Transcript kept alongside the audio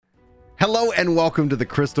Hello and welcome to the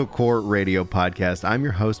Crystal Core Radio Podcast. I'm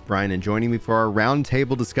your host, Brian, and joining me for our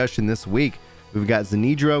roundtable discussion this week, we've got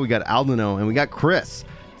Zenidra, we got Aldino, and we got Chris.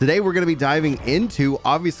 Today we're going to be diving into,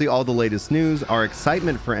 obviously, all the latest news, our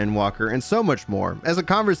excitement for Endwalker, and so much more. As a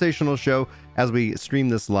conversational show, as we stream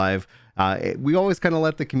this live, we always kind of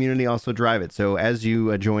let the community also drive it. So as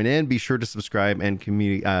you join in, be sure to subscribe and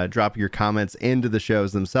drop your comments into the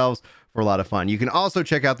shows themselves for a lot of fun. You can also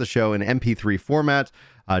check out the show in MP3 format.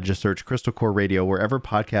 Just search Crystal Core Radio wherever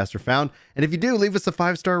podcasts are found. And if you do, leave us a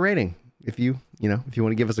 5-star rating. If you want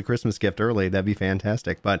to give us a Christmas gift early, that'd be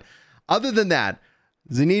fantastic. But other than that,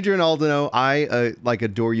 Zenidra and Aldino, I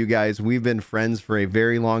adore you guys. We've been friends for a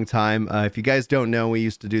very long time. If you guys don't know, we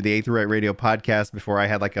used to do the Aetheryte Radio podcast before I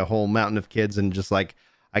had like a whole mountain of kids and just like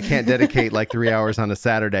I can't dedicate like 3 hours on a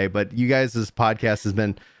Saturday. But you guys' podcast has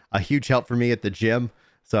been a huge help for me at the gym.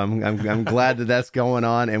 So I'm glad that that's going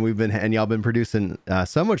on, and y'all been producing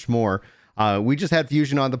so much more. We just had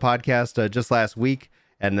Fusion on the podcast just last week,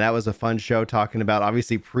 and that was a fun show talking about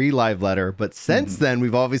obviously pre-live letter. But since then,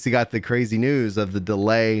 we've obviously got the crazy news of the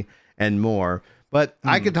delay and more. But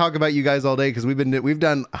I could talk about you guys all day because we've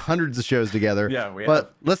done hundreds of shows together. Yeah, we have.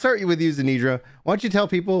 But let's start with you, Zenidra. Why don't you tell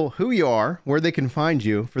people who you are, where they can find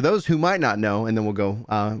you, for those who might not know, and then we'll go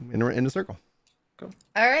in a circle. Cool.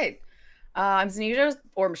 All right. I'm Zenidra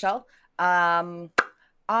or Michelle. I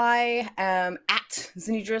am at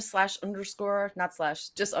Zenidra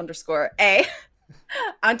 /_A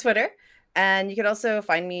on Twitter. And you can also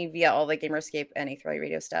find me via all the Gamerscape and Aetheryte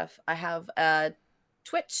Radio stuff. I have a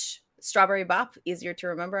Twitch, Strawberry Bop, easier to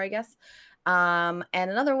remember, I guess. And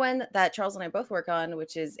another one that Charles and I both work on,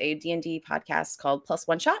 which is a D&D podcast called Plus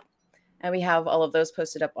One Shot. And we have all of those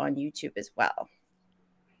posted up on YouTube as well.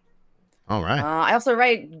 All right. I also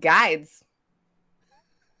write guides.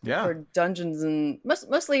 Yeah. For dungeons and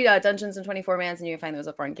mostly dungeons and 24 mans, and you can find those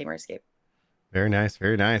up on Gamerscape. Very nice,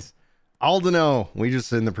 very nice. Aldino, we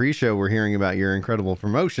just in the pre-show we're hearing about your incredible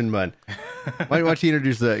promotion, but why don't you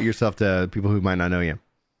introduce yourself to people who might not know you?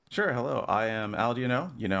 Sure. Hello, I am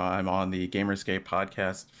Aldino. I'm on the Gamerscape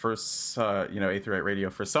podcast, first, Aetheryte Radio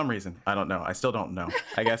for some reason. I don't know. I still don't know.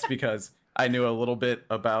 I guess because I knew a little bit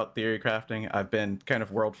about theory crafting. I've been kind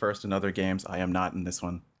of world first in other games. I am not in this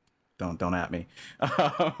one. Don't at me.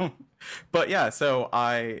 But yeah, so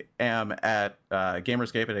I am at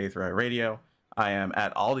Gamerscape at Aetheryte Radio. I am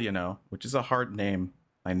at Aldino, which is a hard name.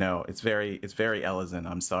 I know it's very Ellison.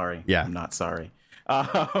 I'm sorry. Yeah, I'm not sorry.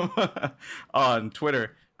 On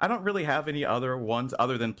Twitter, I don't really have any other ones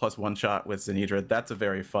other than Plus One Shot with Zenidra. That's a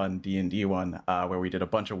very fun D&D one where we did a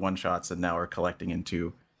bunch of one shots and now we're collecting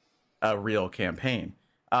into a real campaign.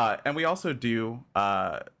 And we also do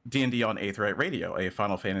D&D on Aetheryte Radio, a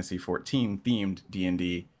Final Fantasy XIV themed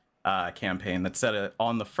D&D campaign that's set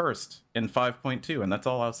on the first in 5.2, and that's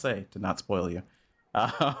all I'll say to not spoil you.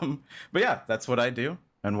 But yeah, that's what I do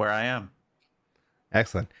and where I am.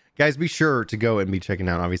 Excellent. Guys, be sure to go and be checking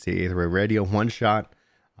out, obviously, Aetheryte Radio, One Shot,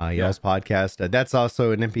 y'all's podcast. That's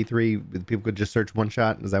also an MP3. People could just search One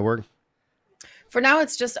Shot. Does that work? For now,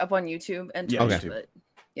 it's just up on YouTube and Twitch. Okay. But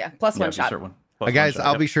yeah, Plus One Shot. Guys,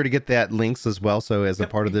 I'll be sure to get that links as well. So as a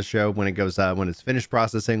part of this show, when it goes, when it's finished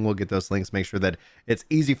processing, we'll get those links. Make sure that it's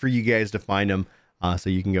easy for you guys to find them, so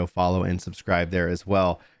you can go follow and subscribe there as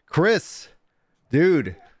well. Chris,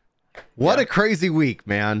 dude, what a crazy week,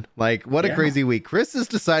 man! Like, what a crazy week. Chris has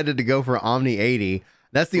decided to go for Omni 80.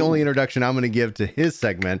 That's the only introduction I'm going to give to his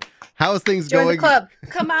segment. How's things Join going? The club.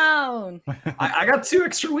 Come on. I got 2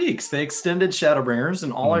 extra weeks. They extended Shadowbringers,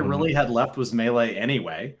 and all I really had left was Melee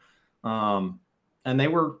anyway. And they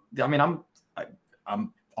were, I mean,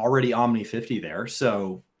 I'm already Omni 50 there,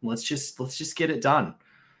 so let's just get it done.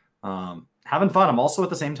 Having fun. I'm also at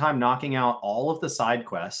the same time knocking out all of the side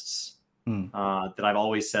quests that I've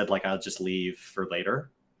always said like I'll just leave for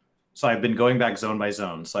later. So I've been going back zone by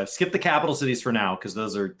zone. So I've skipped the capital cities for now because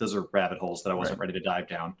those are rabbit holes that I wasn't ready to dive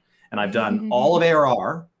down. And I've done all of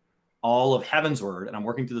ARR, all of Heavensward, and I'm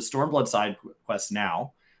working through the Stormblood side quests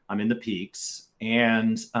now. I'm in the peaks,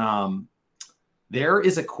 and there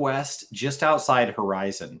is a quest just outside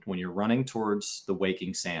Horizon when you're running towards the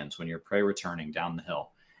Waking Sands, when you're prey returning down the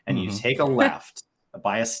hill, and you take a left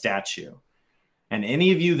by a statue. And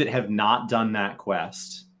any of you that have not done that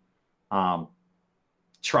quest,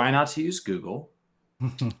 try not to use Google.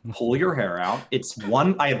 Pull your hair out.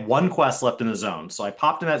 I had 1 quest left in the zone. So I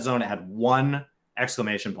popped in that zone. It had 1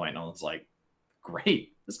 exclamation point. And I was like,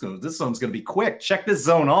 great. This zone's going to be quick. Check this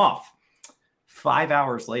zone off. 5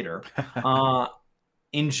 hours later.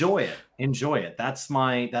 Enjoy it. That's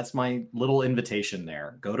my little invitation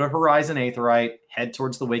there. Go to Horizon Aetheryte, head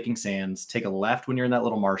towards the Waking Sands, take a left when you're in that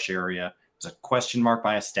little marsh area, There's a question mark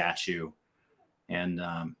by a statue. And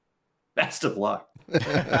best of luck.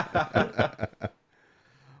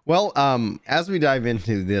 Well, as we dive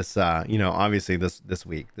into this, obviously this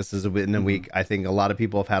week, this is in a week, I think a lot of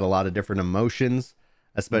people have had a lot of different emotions,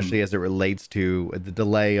 especially as it relates to the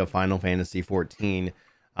delay of Final Fantasy 14.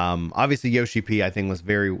 Obviously Yoshi P, I think, was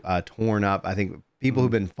very torn up. I think people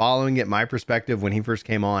who've been following it, my perspective, when he first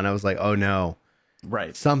came on, I was like, oh no,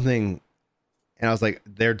 right, something. And I was like,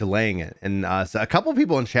 they're delaying it. And so a couple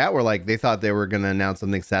people in chat were like, they thought they were going to announce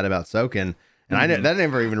something sad about Soken. And that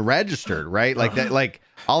never even registered, right? Like that, like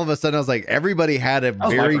all of a sudden I was like, everybody had a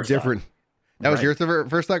very different. That was your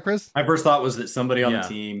first thought, Chris? My first thought was that somebody on the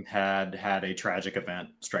team had a tragic event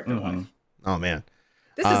strike their life. Oh man,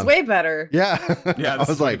 this is way better. Yeah, yeah. I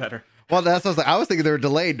was like, better. Well, that's what I was like. I was thinking they were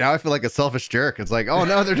delayed. Now I feel like a selfish jerk. It's like, oh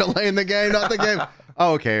no, they're delaying the game, not the game.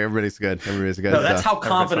 Oh, okay, everybody's good. Everybody's good. No, that's how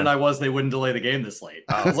confident I was they wouldn't delay the game this late.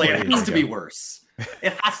 I was like, it has to be worse.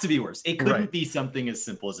 It has to be worse. It couldn't be something as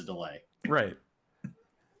simple as a delay. Right.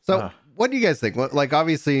 So, what do you guys think? Like,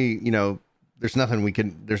 obviously, there's nothing we can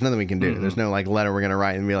do. There's no like letter we're gonna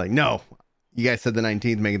write and be like, no, you guys said the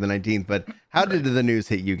 19th, make it the 19th. But how did the news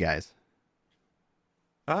hit you guys?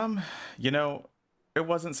 It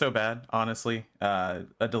wasn't so bad, honestly. A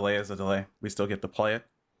delay is a delay. We still get to play it.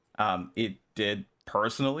 It did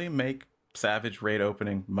personally make Savage raid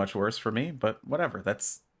opening much worse for me, but whatever.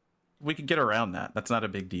 We could get around that. That's not a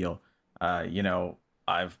big deal.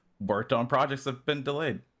 I've worked on projects that have been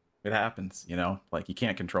delayed. It happens, like you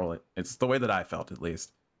can't control it. It's the way that I felt, at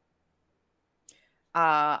least.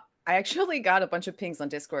 I actually got a bunch of pings on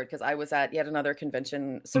Discord because I was at yet another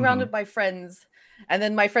convention surrounded by friends. And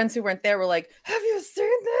then my friends who weren't there were like, have you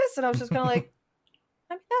seen this? And I was just kind of like,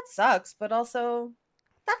 I mean, that sucks, but also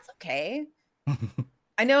that's okay.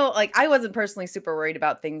 I know, like, I wasn't personally super worried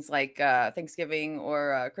about things like Thanksgiving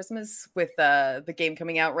or Christmas with the game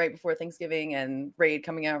coming out right before Thanksgiving and Raid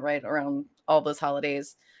coming out right around all those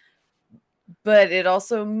holidays. But it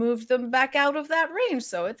also moved them back out of that range.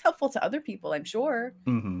 So it's helpful to other people, I'm sure.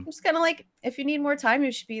 I'm just kind of like, if you need more time,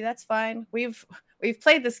 you should be, that's fine. We've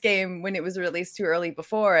played this game when it was released too early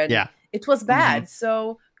before, and it was bad.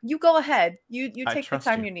 So you go ahead. You take the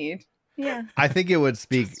time you need. Yeah. I think it would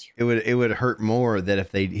it would hurt more that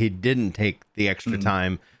if he didn't take the extra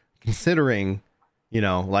time, considering,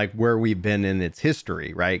 like where we've been in its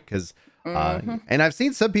history, right? Because and I've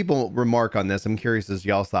seen some people remark on this. I'm curious as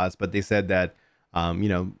y'all's thoughts, but they said that,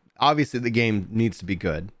 obviously the game needs to be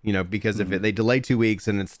good, because if they delay 2 weeks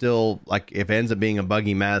and it's still like, if it ends up being a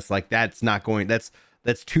buggy mess, like that's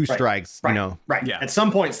two strikes, Right. Yeah. At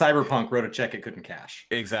some point, Cyberpunk wrote a check it couldn't cash.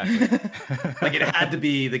 Exactly. Like it had to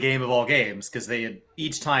be the game of all games, because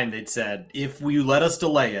each time they'd said, if we let us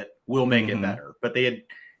delay it, we'll make it better. But they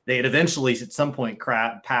had eventually at some point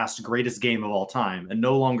passed greatest game of all time, and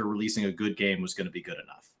no longer releasing a good game was going to be good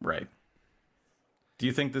enough. Right. Do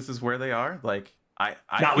you think this is where they are? Like, I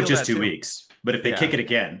not with just 2 weeks, but if they kick it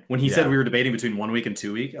again. When he said we were debating between 1 week and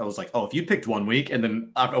 2 weeks, I was like, oh, if you picked 1 week and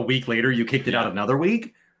then a week later you kicked it out another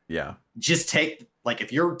week, just take, like,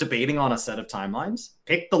 if you're debating on a set of timelines,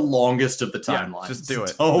 pick the longest of the timelines. Just do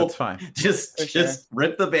it. That's fine. Just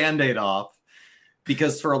rip the Band-Aid off.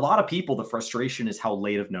 Because for a lot of people, the frustration is how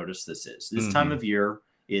late of notice this is. This time of year,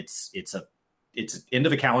 it's end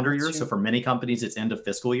of a calendar year. So for many companies, it's end of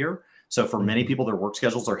fiscal year. So for many people, their work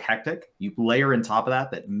schedules are hectic. You layer in top of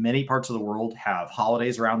that many parts of the world have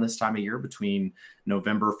holidays around this time of year between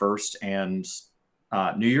November 1st and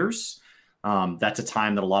New Year's. That's a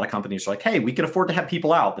time that a lot of companies are like, hey, we can afford to have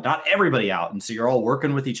people out, but not everybody out. And so you're all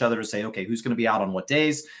working with each other to say, okay, who's going to be out on what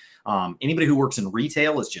days? Anybody who works in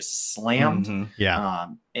retail is just slammed.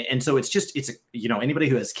 And so anybody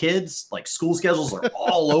who has kids, like school schedules are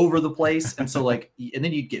all over the place. And so and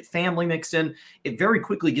then you get family mixed in. It very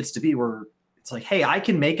quickly gets to be where it's like, hey, I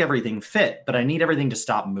can make everything fit, but I need everything to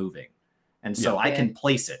stop moving. And so I can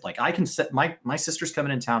place it. Like I can set my sister's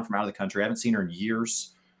coming in town from out of the country. I haven't seen her in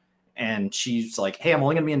years. And she's like, hey, I'm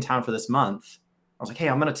only going to be in town for this month. I was like, hey,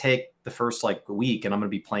 I'm going to take the first week and I'm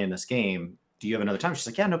going to be playing this game. Do you have another time? She's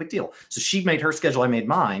like, yeah, no big deal. So she made her schedule. I made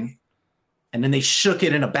mine. And then they shook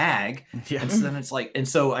it in a bag. Yeah. And so then it's like, and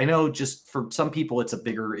so I know just for some people, it's a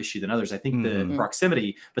bigger issue than others. I think the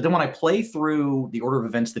proximity, but then when I play through the order of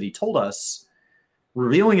events that he told us,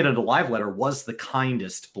 revealing it in a live letter was the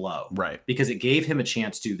kindest blow. Right. Because it gave him a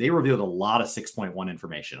chance they revealed a lot of 6.1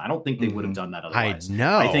 information. I don't think they would have done that otherwise. I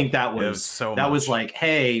know. I think that was was like,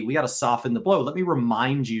 hey, we got to soften the blow. Let me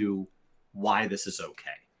remind you why this is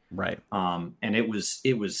okay. Right. And it was,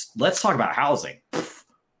 let's talk about housing.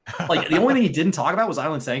 Like the only thing he didn't talk about was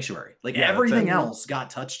Island Sanctuary. Like everything else got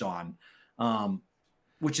touched on.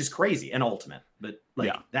 which is crazy, and Ultimate. But like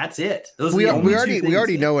Yeah. that's it. Those are We the only two already things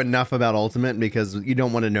that- know enough about Ultimate because you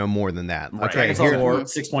don't want to know more than that. Right. Okay, Dragon's Dogma here, War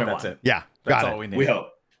 6.1. That's it. yeah, That's got all we need. We hope.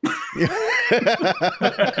 it.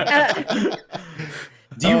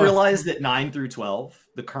 Do you realize that 9 through 12,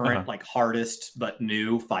 the current Uh-huh. like hardest but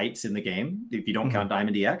new fights in the game, if you don't Mhm. count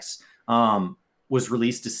Diamond EX, was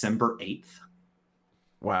released December 8th.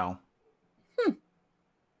 Wow.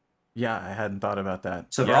 Yeah, I hadn't thought about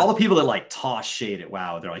that. So for Yeah. all the people that like toss shade at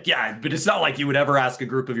WoW, they're like, yeah, but it's not like you would ever ask a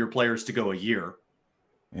group of your players to go a year.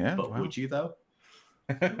 Yeah. But wow. would you though?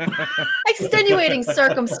 Extenuating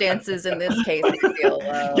circumstances in this case, I feel.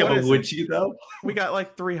 Yeah, What but is would you though? We got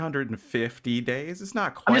like 350 days. It's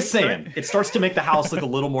not quite. I'm just saying, right? it starts to make the house look a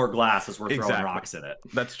little more glass as we're throwing Exactly. rocks at it.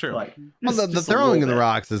 That's true. Like, Well, the just a throwing little of the bit.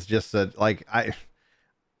 rocks is just a, like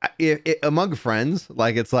among friends,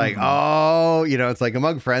 like it's like Mhm. oh, you know, it's like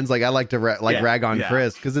among friends, like I like to Yeah, rag on yeah.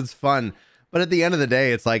 Chris because it's fun, but at the end of the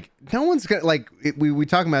day, it's like no one's gonna we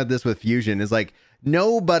talk about this with Fusion is like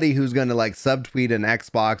nobody who's gonna like subtweet an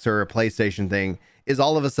Xbox or a PlayStation thing is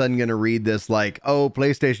all of a sudden gonna read this like oh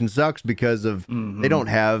PlayStation sucks because of Mhm. they don't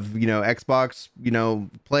have Xbox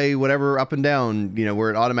play whatever up and down where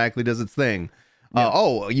it automatically does its thing.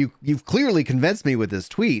 You've clearly convinced me with this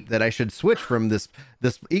tweet that I should switch from this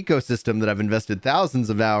ecosystem that I've invested thousands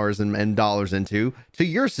of hours and dollars into to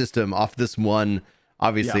your system off this one.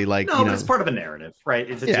 Obviously, Yeah. like No, but it's part of a narrative, right?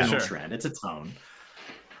 It's a Yeah. general Sure. trend. It's a tone.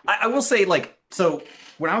 I will say, like, so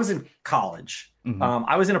when I was in college, Mhm.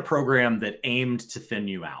 I was in a program that aimed to thin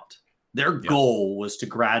you out. Their Yeah. goal was to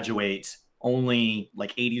graduate only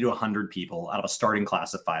like 80 to 100 people out of a starting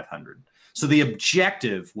class of 500. So the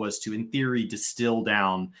objective was to, in theory, distill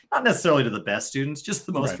down, not necessarily to the best students, just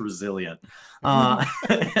the most Right. resilient.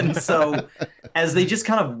 And so as they just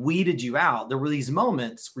kind of weeded you out, there were these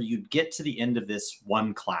moments where you'd get to the end of this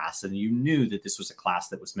one class and you knew that this was a class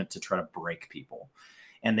that was meant to try to break people.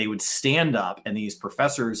 And they would stand up, and these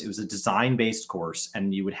professors, it was a design-based course,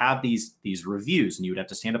 and you would have these reviews, and you would have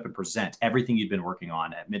to stand up and present everything you'd been working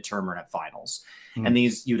on at midterm or at finals. Hmm. And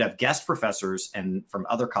you'd have guest professors and from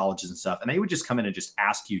other colleges and stuff, and they would just come in and just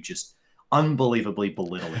ask you just unbelievably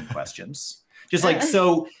belittling questions. Just like,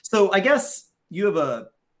 so I guess you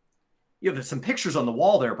have some pictures on the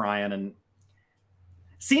wall there, Brian, and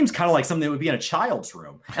seems kind of like something that would be in a child's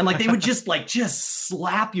room. And like they would just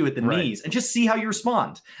slap you at the Right. knees and just see how you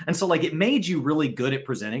respond. And so like it made you really good at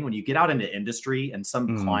presenting when you get out into industry and some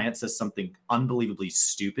Mhm. client says something unbelievably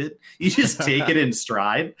stupid. You just take it in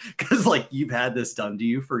stride because like you've had this done to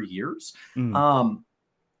you for years. Mm.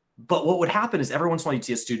 But what would happen is every once in a while you'd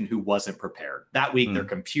see a student who wasn't prepared. That week, their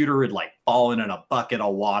computer had like fallen in a bucket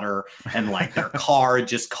of water and like their car had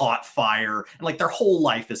just caught fire and like their whole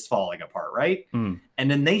life is falling apart, right? Mm.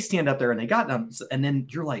 And then they stand up there and they got them. And then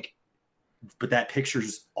you're like, but that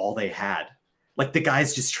picture's all they had. Like the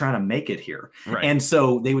guy's just trying to make it here. Right. And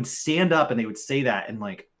so they would stand up and they would say that. And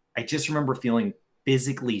like, I just remember feeling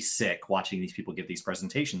physically sick watching these people give these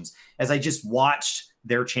presentations as I just watched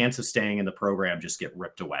their chance of staying in the program just get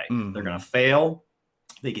ripped away. Mhm. They're going to fail.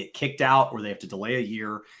 They get kicked out or they have to delay a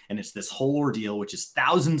year. And it's this whole ordeal, which is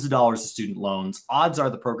thousands of dollars of student loans. Odds are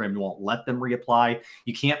the program won't let them reapply.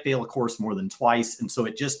 You can't fail a course more than twice. And so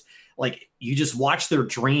it just like, you just watch their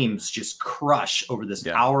dreams just crush over this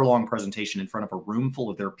hour-long presentation in front of a room full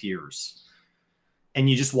of their peers. And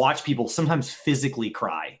you just watch people sometimes physically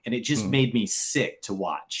cry. And it just made me sick to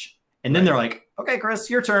watch. And then they're like, okay, Chris,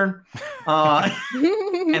 your turn.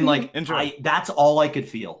 And like, that's all I could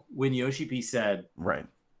feel when Yoshi P said, right,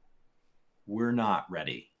 we're not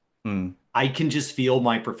ready. Mm. I can just feel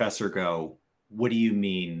my professor go, what do you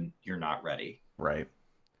mean you're not ready? Right.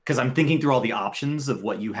 Because I'm thinking through all the options of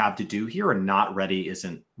what you have to do here, and not ready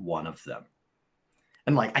isn't one of them.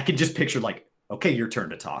 And like, I could just picture like, okay, your turn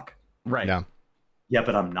to talk. Right. Yeah,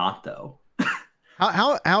 but I'm not though.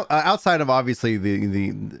 How outside of obviously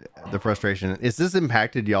the frustration, is this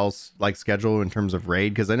impacted y'all's like schedule in terms of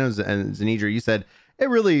raid? Because I know Zenidra, you said it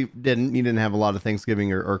really didn't. You didn't have a lot of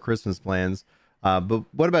Thanksgiving or Christmas plans. But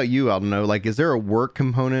what about you? I don't know. Like, is there a work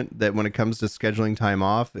component that when it comes to scheduling time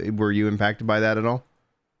off, were you impacted by that at all?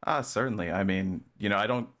 Certainly. I mean,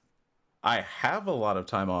 I have a lot of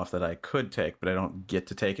time off that I could take, but I don't get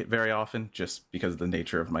to take it very often just because of the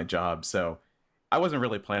nature of my job. So I wasn't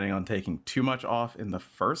really planning on taking too much off in the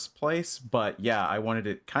first place, but yeah, I wanted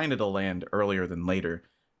it kind of to land earlier than later.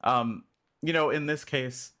 In this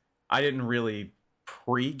case, I didn't really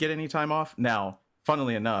get any time off. Now,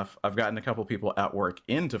 funnily enough, I've gotten a couple people at work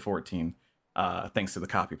into 14, thanks to the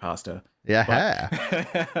copy pasta.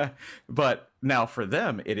 Yeah. But now for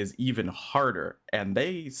them, it is even harder, and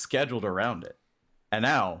they scheduled around it. And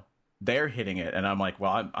now they're hitting it, and I'm like,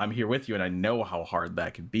 well, I'm here with you, and I know how hard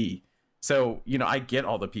that could be. So, you know, I get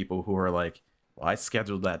all the people who are like, well, I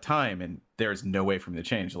scheduled that time and there's no way for me to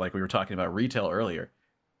change. Like we were talking about retail earlier.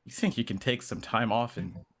 You think you can take some time off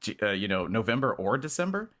in, you know, November or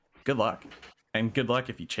December? Good luck. And good luck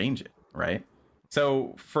if you change it, right?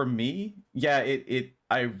 So for me, yeah,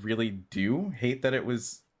 I really do hate that it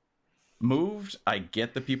was moved. I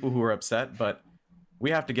get the people who are upset, but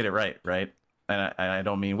we have to get it right, right? And I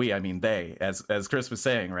don't mean we, I mean they. As Chris was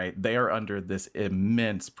saying, right? They are under this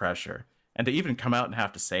immense pressure. And to even come out and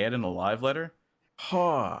have to say it in a live letter,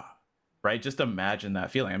 right? Just imagine that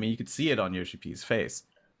feeling. I mean, you could see it on Yoshi P's face.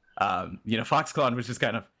 You know, Foxconn was just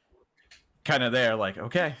kind of there, like,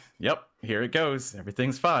 okay, yep, here it goes.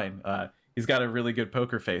 Everything's fine. He's got a really good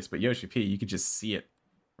poker face, but Yoshi P, you could just see it,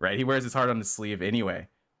 right? He wears his heart on his sleeve anyway.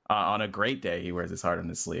 On a great day, he wears his heart on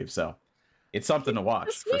his sleeve. So it's something to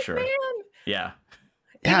watch for sure. Man. Yeah.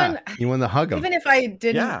 Yeah. You want to hug him. Even if I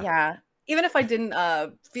didn't, even if I didn't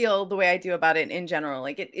feel the way I do about it in general,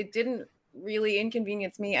 like it didn't really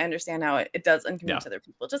inconvenience me. I understand how it does inconvenience other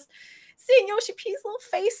people. Just seeing Yoshi P's little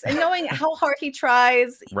face and knowing how hard he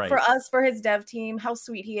tries for us, for his dev team, how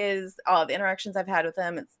sweet he is, the interactions I've had with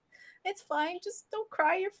him, it's fine. Just don't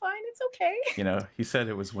cry. You're fine. It's okay. You know, he said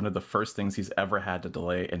it was one of the first things he's ever had to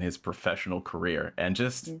delay in his professional career. And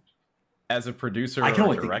just as a producer I can or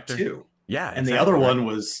only director. Think two. Yeah. And exactly. The other one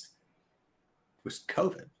was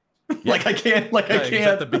COVID. Yeah. I can't,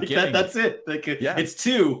 at the beginning. That's it. It's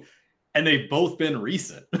two. And they've both been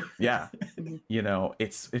recent. Yeah. You know,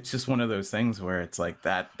 it's just one of those things where it's like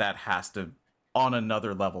that has to, on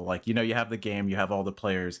another level, like, you know, you have the game, you have all the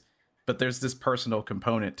players, but there's this personal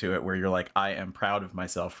component to it where you're like, I am proud of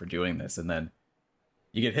myself for doing this. And then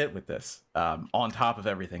you get hit with this on top of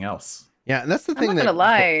everything else. Yeah. And that's the thing. I'm not gonna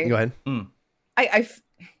lie. Go ahead.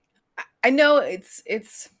 I know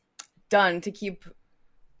it's done to keep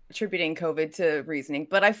attributing COVID to reasoning,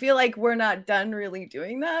 but I feel like we're not done really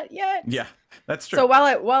doing that yet. Yeah, that's true. So while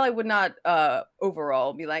I would not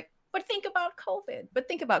overall be like, but think about COVID.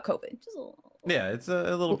 Just a little. Yeah, it's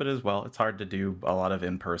a little bit as well. It's hard to do a lot of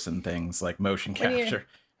in-person things like motion capture.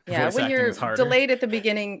 When you're delayed at the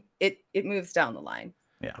beginning, it moves down the line.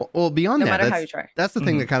 Yeah. Well, beyond no matter how you try. That's the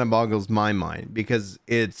thing that kind of boggles my mind, because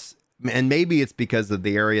and maybe it's because of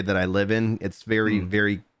the area that I live in. It's very,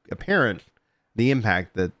 very apparent the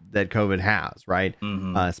impact that COVID has, right?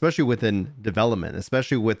 Especially within development,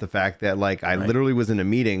 especially with the fact that, like, I literally was in a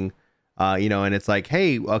meeting, you know, and it's like,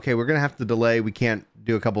 hey, okay, we're going to have to delay. We can't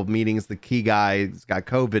do a couple of meetings. The key guy's got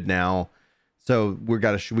COVID now. So we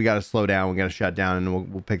got to slow down. We got to shut down,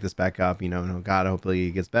 and we'll pick this back up, you know, and God, hopefully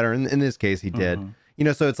he gets better. And in this case, he did, you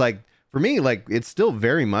know, so it's like, for me, like, it's still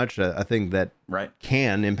very much a thing that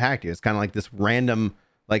can impact you. It's kind of like this random,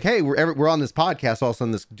 like, hey, we're on this podcast, all of a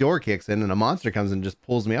sudden this door kicks in and a monster comes and just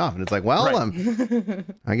pulls me off. And it's like, well,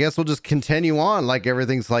 I guess we'll just continue on like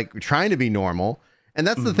everything's like trying to be normal. And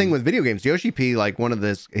that's the thing with video games. Yoshi P, like, one of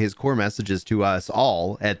his core messages to us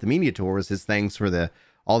all at the media tour was his thanks for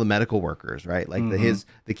all the medical workers, right? Like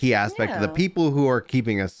the key aspect of the people who are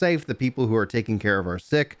keeping us safe, the people who are taking care of our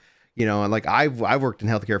sick, you know. And like, I've worked in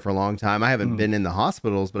healthcare for a long time. I haven't been in the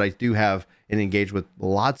hospitals, but I do have and engaged with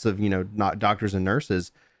lots of, you know, not doctors and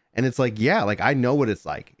nurses. And it's like, yeah, like, I know what it's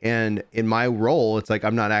like. And in my role, it's like,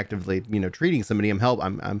 I'm not actively, you know, treating somebody.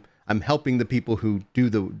 I'm helping the people who do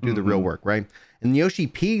the real work, right? And Yoshi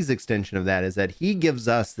P's extension of that is that he gives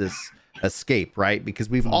us this escape, right? Because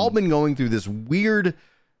we've all been going through this weird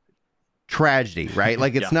tragedy, right?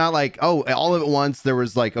 Like, it's not like, oh, all at once there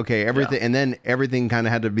was like, okay, everything, and then everything kind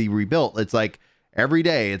of had to be rebuilt. It's like every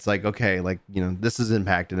day, it's like, okay, like, you know, this is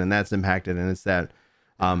impacted and that's impacted, and it's that.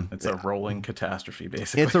 It's a rolling catastrophe,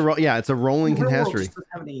 basically. It's a rolling catastrophe. Doesn't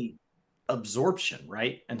have any absorption,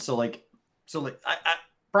 right? And so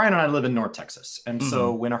Brian and I live in North Texas, and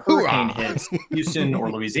so when a hurricane hits Houston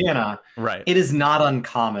or Louisiana, it is not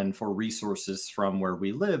uncommon for resources from where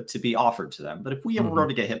we live to be offered to them. But if we ever were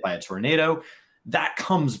to get hit by a tornado, that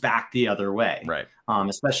comes back the other way, right?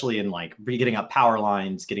 Especially in like getting up power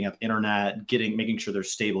lines, getting up internet, making sure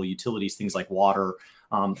there's stable utilities, things like water.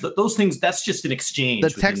 Those things, that's just an exchange.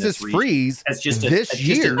 The Texas freeze that's just this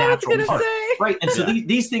year. Just a natural part, right? And so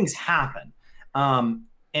these things happen,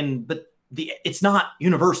 but it's not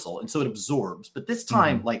universal, and so it absorbs. But this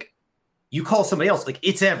time, like, you call somebody else, like,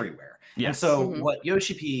 it's everywhere. Yes. And so what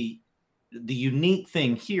Yoshi P, the unique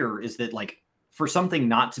thing here is that, like, for something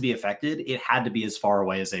not to be affected, it had to be as far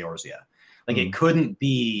away as Eorzea. Like, it couldn't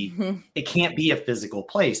be, it can't be a physical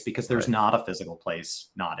place, because there's not a physical place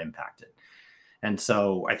not impacted. And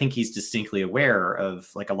so I think he's distinctly aware of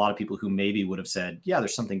like a lot of people who maybe would have said, yeah,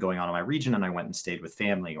 there's something going on in my region, and I went and stayed with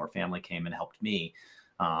family, or family came and helped me.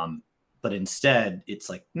 But instead it's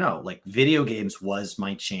like, no, like video games was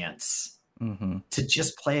my chance to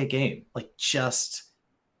just play a game, like just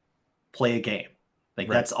play a game. Like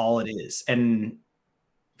that's all it is. And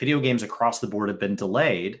video games across the board have been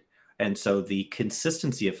delayed. And so the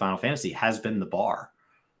consistency of Final Fantasy has been the bar.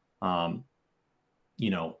 You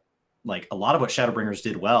know, like a lot of what Shadowbringers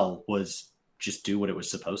did well was just do what it was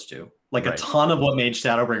supposed to. Like a ton of what made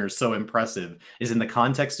Shadowbringers so impressive is in the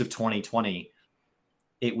context of 2020,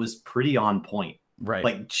 it was pretty on point. Right.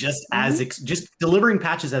 Like just just delivering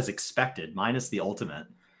patches as expected, minus the ultimate,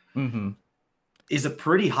 is a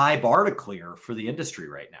pretty high bar to clear for the industry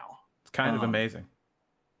right now. It's kind of amazing,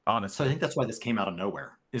 honestly. So I think that's why this came out of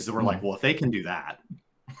nowhere. Is that we're like, well, if they can do that,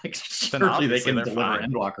 like surely they can deliver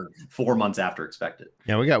Endwalker 4 months after expected.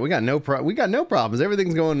 Yeah, we got no problems.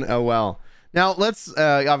 Everything's going well. Now let's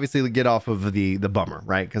obviously get off of the bummer,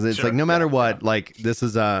 right? Because it's like no matter what, like this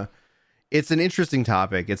is it's an interesting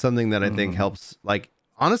topic. It's something that I think helps, like,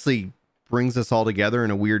 honestly brings us all together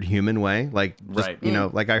in a weird human way. Like, just, you know,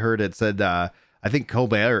 like I heard it said, I think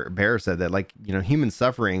Colbert said that, like, you know, human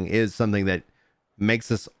suffering is something that makes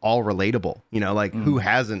us all relatable, you know, like who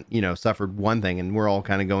hasn't, you know, suffered one thing, and we're all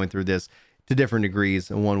kind of going through this to different degrees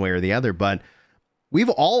in one way or the other. But we've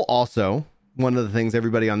all also, one of the things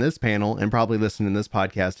everybody on this panel and probably listening to this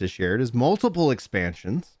podcast has shared is multiple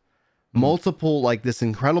expansions, multiple, like this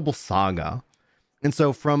incredible saga. And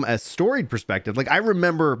so from a storied perspective, like I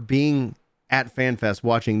remember being at FanFest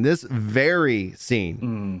watching this very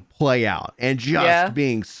scene play out and just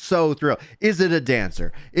being so thrilled. Is it a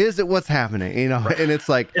dancer? Is it what's happening? You know, and it's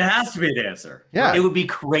like, it has to be a dancer. Yeah. It would be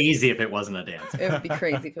crazy if it wasn't a dancer. It would be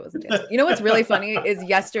crazy if it was a dancer. You know what's really funny is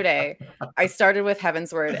yesterday I started with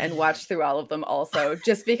Heavensward and watched through all of them also,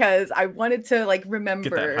 just because I wanted to like remember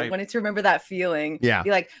that feeling. Yeah.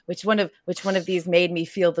 Be like, which one of these made me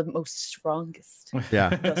feel the most strongest?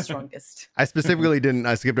 Yeah. The strongest. I specifically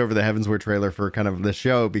I skipped over the Heavensward trailer for kind of the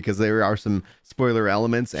show because there are some spoiler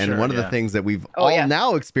elements. And one of the things that we've all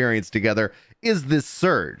now experienced together is this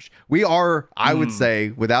surge. We are, I would say,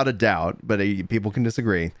 without a doubt, but people can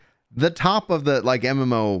disagree, the top of the like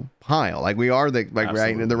MMO pile. Like we are the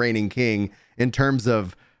the reigning king in terms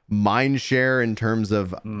of mind share, in terms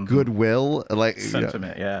of goodwill, like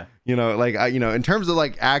sentiment. You know, like in terms of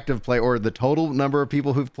like active play or the total number of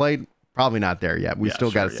people who've played, probably not there yet. We've still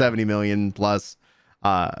got 70 million plus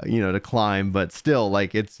to climb, but still,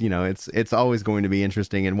 like it's always going to be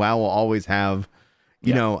interesting, and WoW will always have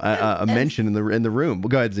a mention in the room. Well,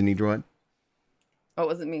 go ahead, Zenidra. Oh, it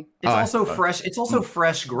wasn't me. It's also fresh. It's also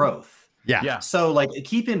fresh growth. Yeah. So like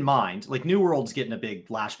keep in mind, like New World's getting a big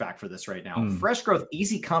lashback for this right now. Fresh growth,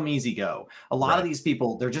 easy come, easy go. A lot of these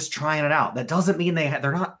people, they're just trying it out. That doesn't mean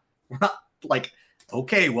we're not like,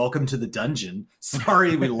 okay, welcome to the dungeon.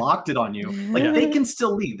 Sorry, we locked it on you. Like they can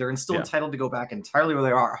still leave. They're still entitled to go back entirely where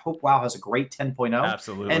they are. I hope WoW has a great 10.0.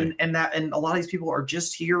 Absolutely. And a lot of these people are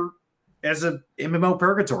just here as a MMO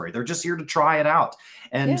purgatory. They're just here to try it out.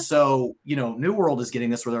 And so, New World is getting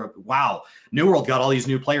this where they're, wow, New World got all these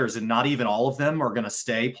new players and not even all of them are going to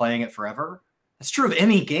stay playing it forever. That's true of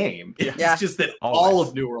any game. It's just that all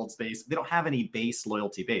of New World's base, they don't have any base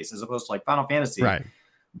loyalty base, as opposed to like Final Fantasy. Right.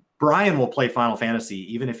 Brian will play Final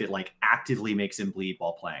Fantasy even if it like actively makes him bleed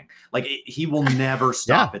while playing. Like he will never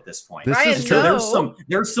stop at this point. So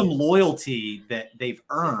there's some loyalty that they've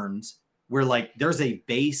earned where like there's a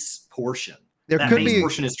base portion. That base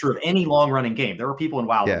portion is true of any long running game. There are people in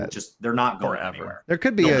WoW that they're not going anywhere. There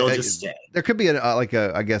could be they'll just stay. There could be an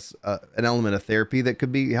element of therapy that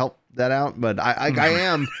could be help that out. But I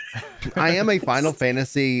am a Final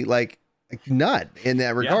Fantasy like nut in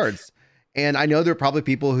that regards. And I know there are probably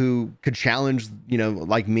people who could challenge,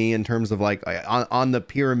 like me in terms of like on the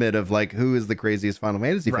pyramid of like who is the craziest Final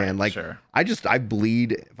Fantasy fan. Like I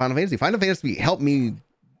bleed Final Fantasy. Final Fantasy helped me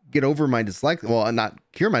get over my dyslexia. Well, not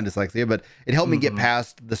cure my dyslexia, but it helped me get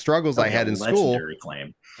past the struggles I had in school.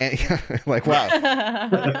 Claim. And like, wow.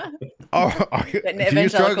 Do you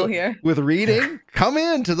struggle here with reading? Come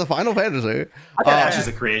into the Final Fantasy. Ashes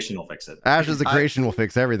of Creation will fix it. Ashes of Creation will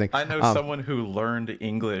fix everything. I know someone who learned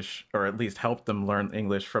English, or at least helped them learn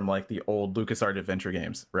English from like the old LucasArts adventure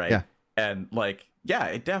games, right? Yeah. And like,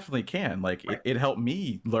 it definitely can. Like, it helped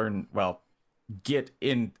me learn, get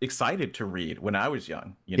excited to read when I was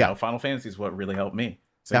young. Final Fantasy is what really helped me.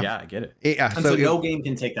 So I get it. Yeah. And so no game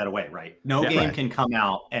can take that away, right? No game can come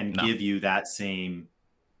out and give you that same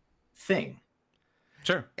thing.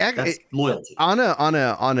 Sure. That's loyalty. On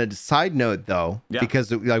a side note though, Yeah.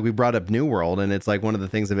 because like we brought up New World, and it's like one of the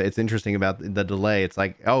things it's interesting about the delay. It's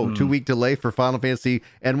like, 2-week delay for Final Fantasy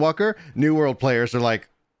Endwalker. New World players are like,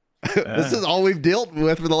 this is all we've dealt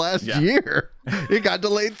with for the last year. It got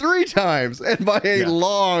delayed 3 times, and by a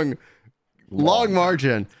long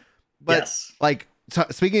margin. But like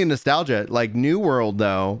speaking of nostalgia, like New World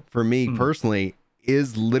though, for me personally,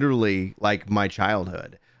 is literally like my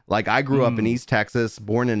childhood. Like I grew up in East Texas,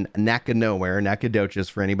 born in Nacogdoches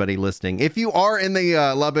for anybody listening. If you are in the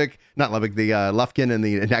Lufkin and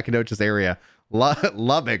the Nacogdoches area,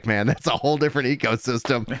 Lubbock, man, that's a whole different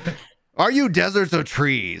ecosystem. Are you deserts or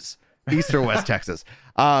trees? East or West Texas.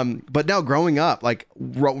 But now growing up, like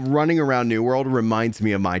running around New World reminds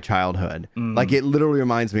me of my childhood. Like it literally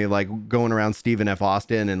reminds me of like going around Stephen F.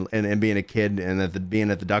 Austin and being a kid and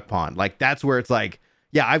being at the duck pond. Like that's where it's like,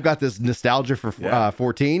 yeah, I've got this nostalgia for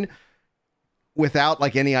 14 without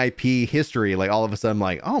like any IP history. Like all of a sudden, I'm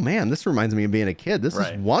like, oh man, this reminds me of being a kid. This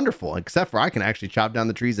is wonderful. Except for I can actually chop down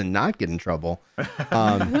the trees and not get in trouble.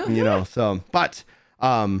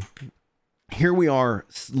 Here we are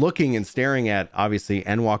looking and staring at obviously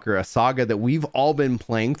Endwalker, a saga that we've all been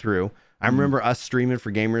playing through. I remember us streaming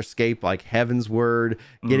for Gamerscape, like Heaven's Word,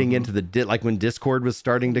 getting into the like when Discord was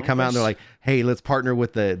starting to come out. And they're like, "Hey, let's partner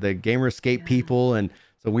with the Gamerscape people." And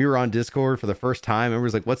so we were on Discord for the first time.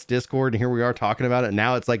 Everyone's like, "What's Discord?" And here we are talking about it. And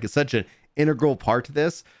now it's like it's such an integral part to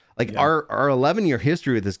this. Like our 11-year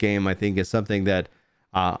history with this game, I think, is something that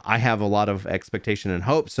I have a lot of expectation and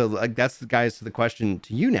hope. So like that's the question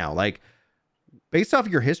to you now, like based off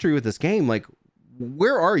of your history with this game, like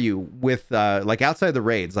where are you with like outside the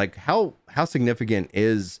raids? Like how significant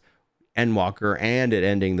is Endwalker and it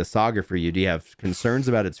ending the saga for you? Do you have concerns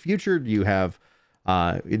about its future? Do you have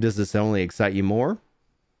does this only excite you more?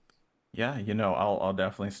 Yeah, I'll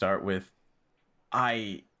definitely start with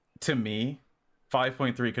to me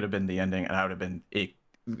 5.3 could have been the ending and I would have been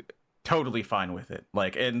totally fine with it.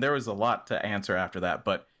 Like, and there was a lot to answer after that,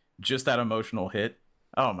 but just that emotional hit,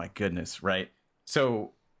 oh my goodness, right?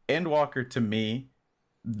 So Endwalker, to me,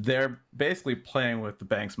 they're basically playing with the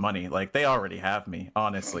bank's money. Like they already have me,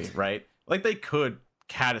 honestly, right? Like they could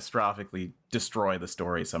catastrophically destroy the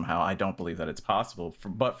story somehow. I don't believe that it's possible.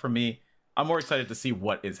 But for me, I'm more excited to see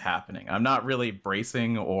what is happening. I'm not really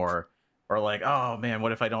bracing or like, oh man,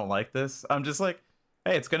 what if I don't like this? I'm just like,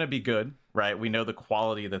 hey, it's gonna be good, right? We know the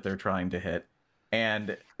quality that they're trying to hit,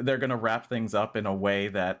 and they're gonna wrap things up in a way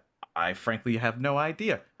that I frankly have no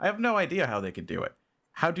idea. I have no idea how they could do it.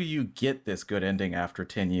 How do you get this good ending after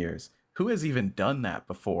 10 years? Who has even done that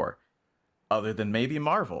before? Other than maybe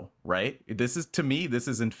Marvel, right? This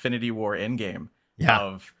is Infinity War Endgame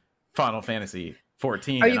of Final Fantasy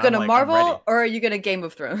 14. Are you going to Marvel or are you going to Game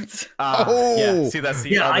of Thrones? Yeah, see, that's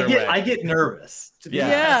the other way. I get nervous. To be a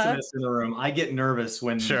pessimist in the room, I get nervous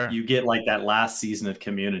when you get like that last season of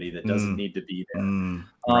Community that doesn't need to be there.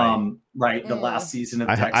 The last season of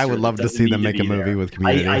Dexter, I would love to see them make a movie with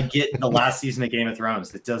Community. I get the last season of Game of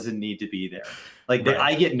Thrones that doesn't need to be there. Like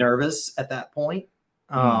I get nervous at that point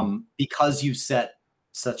because you set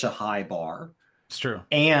such a high bar. It's true.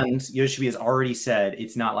 And Yoshibi has already said,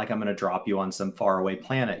 it's not like I'm going to drop you on some faraway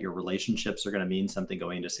planet. Your relationships are going to mean something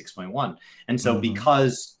going into 6.1. And so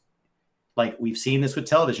because like we've seen this with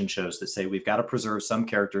television shows that say we've got to preserve some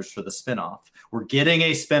characters for the spinoff. We're getting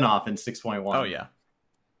a spinoff in 6.1. Oh, yeah.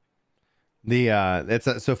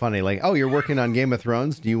 It's so funny. Like, oh, you're working on Game of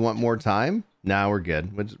Thrones. Do you want more time? Nah, we're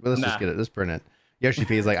good. Let's just get it. Let's print it.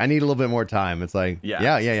 Yoshipi is like, I need a little bit more time. It's like,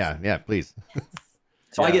 yeah, please.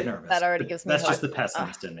 So I get nervous. That already gives me That's hope. just the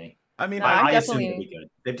pessimist in me. I mean, I assume it'll be good.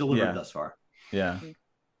 They've delivered thus far. Yeah.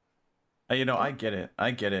 I get it.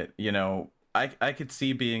 I could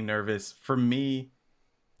see being nervous. For me,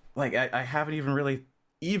 like I haven't even really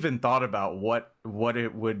thought about what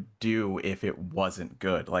it would do if it wasn't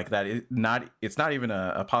good. Like it's not even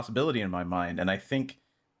a possibility in my mind. And I think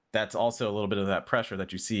that's also a little bit of that pressure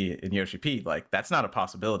that you see in Yoshi P. Like that's not a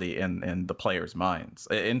possibility in the players' minds.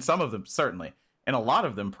 In some of them, certainly. And a lot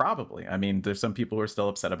of them probably. I mean, there's some people who are still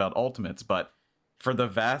upset about Ultimates, but for the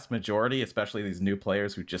vast majority, especially these new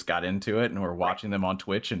players who just got into it and who are watching them on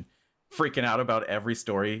Twitch and freaking out about every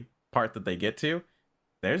story part that they get to,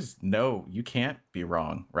 you can't be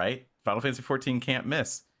wrong, right? Final Fantasy 14 can't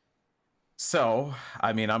miss. So,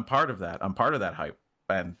 I mean, I'm part of that. I'm part of that hype.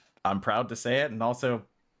 And I'm proud to say it, and also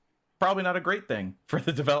probably not a great thing for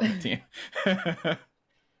the development team.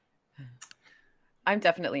 I'm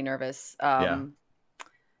definitely nervous.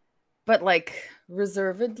 But like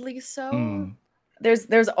reservedly so.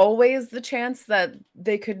 There's always the chance that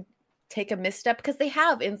they could take a misstep because they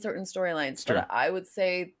have in certain storylines. But I would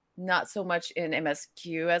say not so much in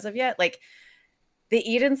MSQ as of yet. Like the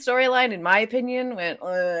Eden storyline, in my opinion, went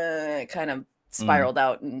kind of spiraled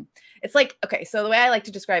out. And it's like, okay, so the way I like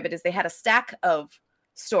to describe it is they had a stack of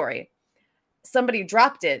story. Somebody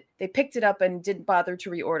dropped it, they picked it up and didn't bother to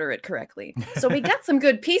reorder it correctly. So we got some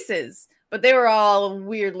good pieces, but they were all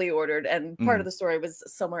weirdly ordered, and part of the story was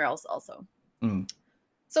somewhere else also.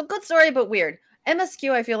 So good story, but weird.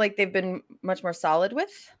 MSQ, I feel like they've been much more solid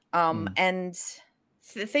with. And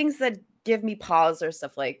things that give me pause are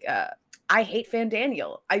stuff like, I hate Fan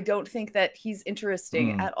Daniel. I don't think that he's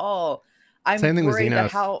interesting at all. I'm Same thing worried with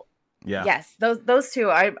that Xenos. how... Yeah. Yes, those two.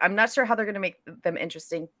 I'm not sure how they're going to make them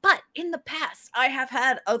interesting. But in the past, I have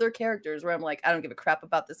had other characters where I'm like, I don't give a crap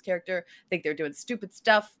about this character. I think they're doing stupid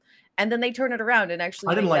stuff, and then they turn it around and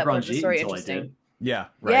actually I didn't make like that part of the Ranjit story until I interesting. did. Yeah.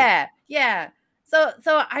 Right. Yeah. So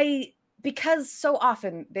I, because so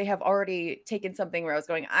often they have already taken something where I was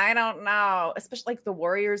going, I don't know, especially like the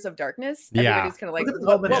Warriors of Darkness. Yeah. Everybody's kind of like, Look at the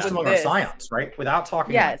development what just was among our this? scions, right? Without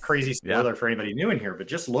talking Yes. like crazy spoiler for anybody new in here, but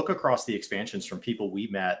just look across the expansions from people we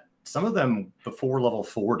met, some of them before level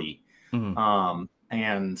 40,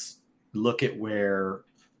 and look at where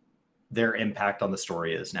their impact on the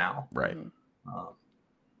story is now. Right.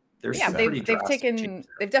 There's Yeah, some pretty they've drastic changes there.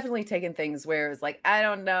 they've definitely taken things where it's like, I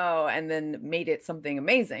don't know, and then made it something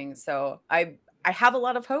amazing. So I have a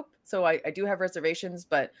lot of hope. So I do have reservations,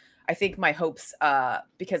 but I think my hopes,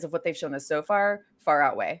 because of what they've shown us so far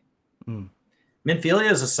outweigh.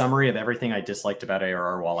 Minfilia is a summary of everything I disliked about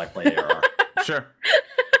ARR while I played ARR. Sure.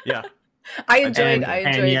 Yeah. I enjoyed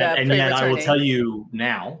and yet I will Returning. tell you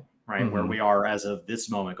now, right, where we are as of this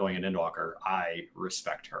moment going in Endwalker, I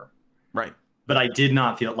respect her. Right. But I did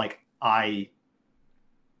not feel like a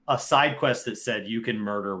side quest that said you can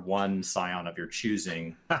murder one scion of your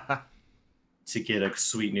choosing to get a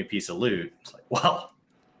sweet new piece of loot. It's like, well,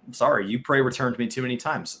 I'm sorry, you Prey returned me too many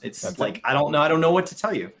times. It's That's like, I don't know what to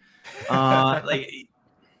tell you.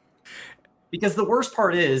 Because the worst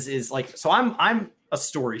part is like, so I'm a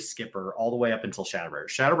story skipper all the way up until Shadowbringers.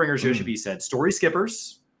 Shadowbringers, Yoshi B said, story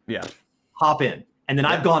skippers, Yeah. hop in. And then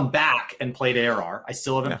I've gone back and played ARR. I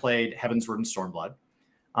still haven't played Heavensward and Stormblood.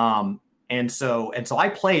 And so I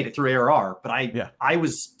played it through ARR, but I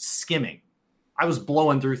was skimming. I was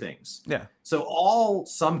blowing through things. Yeah. So all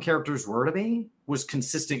some characters were to me was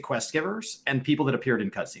consistent quest givers and people that appeared in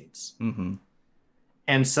cutscenes.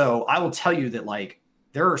 And so I will tell you that like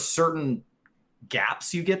there are certain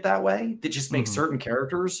gaps you get that way that just make certain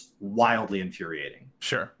characters wildly infuriating.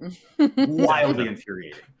 Sure. Wildly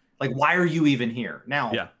infuriating. Like, why are you even here?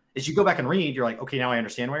 Now, Yeah. as you go back and read, you're like, okay, now I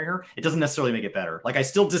understand why you're here. It doesn't necessarily make it better. Like, I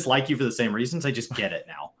still dislike you for the same reasons. I just get it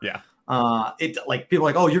now. Yeah. It like people are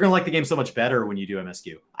like, oh, you're gonna like the game so much better when you do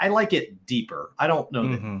MSQ. I like it deeper. I don't know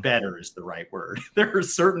that better is the right word. There are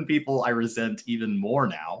certain people I resent even more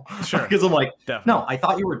now. Sure. Because I'm like, Definitely. no, I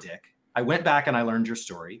thought you were a dick. I went back and I learned your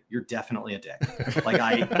story. You're definitely a dick. Like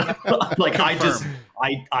I just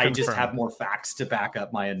Confirm. have more facts to back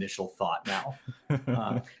up my initial thought now.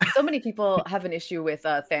 So many people have an issue with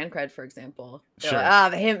Thancred, for example. They're Sure.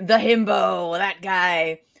 like, the himbo, that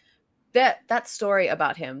guy. That story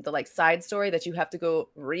about him, the like side story that you have to go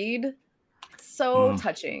read, so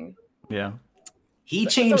touching. Yeah. He So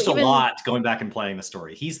changed even- a lot going back and playing the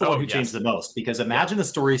story. He's the one who changed the most, because imagine the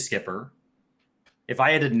story skipper. If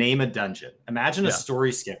I had to name a dungeon, imagine a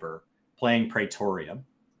story skipper playing Praetorium.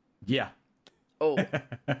 Yeah. Oh, this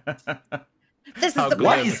is How the good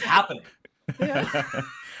What place. is happening? Yeah.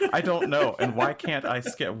 I don't know. And why can't I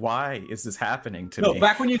skip? Why is this happening to No, me?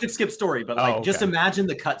 back when you could skip story, but like just okay. imagine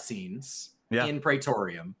the cutscenes in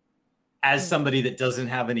Praetorium as somebody that doesn't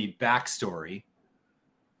have any backstory.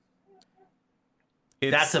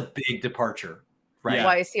 That's a big departure, right? Yeah.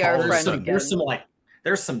 Why is he our There's friend some, again?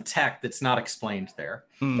 there's some tech that's not explained there.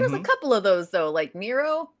 There's a couple of those though, like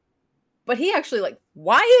Nero, but he actually like,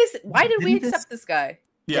 why did we Didn't this- accept this guy?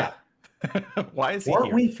 Yeah. Why is he Weren't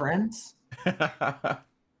here? we friends? I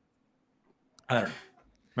don't know.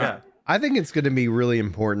 Yeah. I think it's going to be really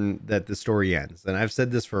important that the story ends. And I've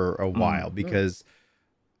said this for a while because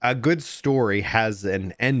a good story has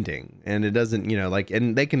an ending, and it doesn't,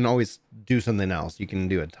 and they can always do something else. You can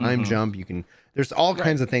do a time jump. There's all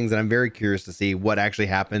kinds of things that I'm very curious to see what actually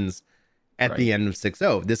happens at the end of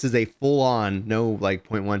 6.0. This is a full on, no like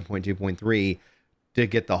 0.1, 0.2, 0.3 to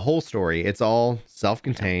get the whole story. It's all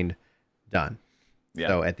self-contained, done. Yeah.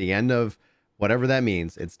 So at the end of whatever that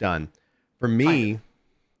means, it's done. For me,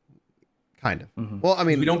 kind of. Well, I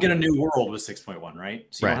mean, We don't get a new world with 6.1, right?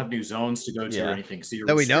 So you Right. don't have new zones to go to or Yeah. anything. So you're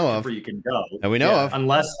That we know restricted of. where you can go. that we know of.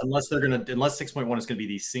 Unless 6.1 is going to be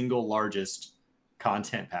the single largest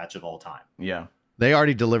content patch of all time. Yeah. They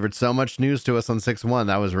already delivered so much news to us on 6-1.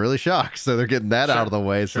 I was really shocked. So they're getting that out of the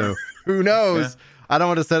way. So who knows? Yeah. I don't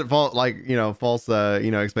want to set false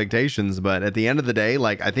expectations, but at the end of the day,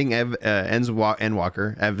 like, I think Evans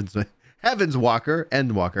Walker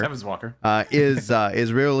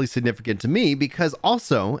is really significant to me, because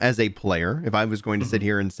also as a player, if I was going to sit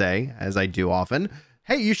here and say, as I do often,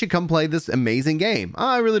 hey, you should come play this amazing game.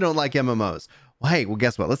 I really don't like MMOs. Well, hey,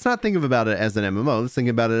 guess what? Let's not think about it as an MMO. Let's think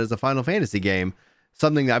about it as a Final Fantasy game,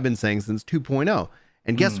 something that I've been saying since 2.0.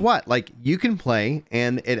 And guess what? Like, you can play,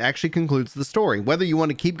 and it actually concludes the story. Whether you want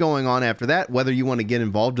to keep going on after that, whether you want to get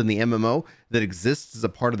involved in the MMO that exists as a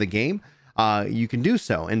part of the game, you can do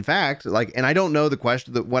so. In fact, like, and I don't know the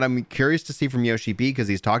question, what I'm curious to see from Yoshi P, because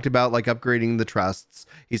he's talked about like upgrading the trusts.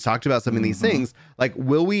 He's talked about some of these things. Like,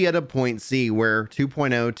 will we at a point see where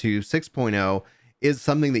 2.0 to 6.0 is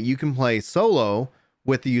something that you can play solo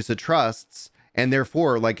with the use of trusts? And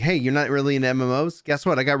therefore, like, hey, you're not really into MMOs? Guess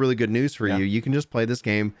what? I got really good news for you. You can just play this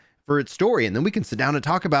game for its story. And then we can sit down and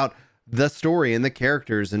talk about the story and the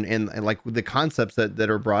characters and like the concepts that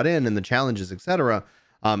are brought in and the challenges, etc.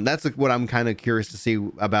 That's what I'm kind of curious to see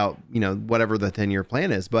about, whatever the 10-year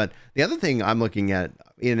plan is. But the other thing I'm looking at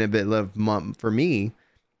in a bit of for me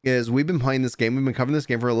is we've been playing this game. We've been covering this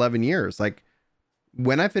game for 11 years. Like,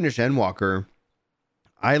 when I finish Endwalker,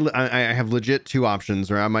 I have legit two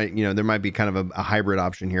options, or I might, there might be kind of a hybrid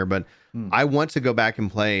option here, but I want to go back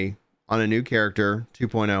and play on a new character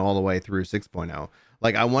 2.0 all the way through 6.0.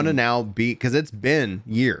 Like, I want to now because it's been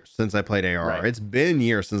years since I played ARR. Right. It's been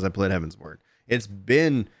years since I played Heavensward. It's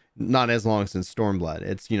been not as long since Stormblood.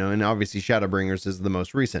 It's, and obviously Shadowbringers is the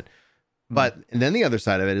most recent. But and then the other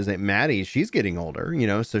side of it is that Maddie, she's getting older,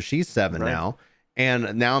 so she's 7 now.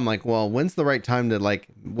 And now I'm like, well, when's the right time to, like,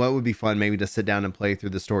 what would be fun maybe to sit down and play through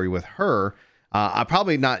the story with her? I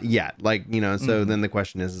probably not yet. Like, so then the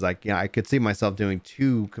question is like, I could see myself doing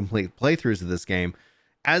 2 complete playthroughs of this game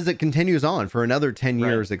as it continues on for another 10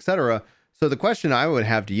 years, etc. So the question I would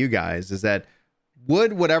have to you guys is that,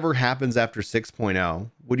 would whatever happens after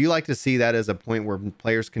 6.0, would you like to see that as a point where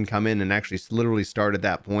players can come in and actually literally start at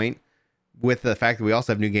that point, with the fact that we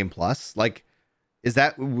also have New Game Plus? Like, is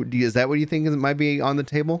that what you think might be on the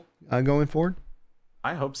table going forward?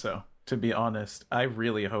 I hope so, to be honest. I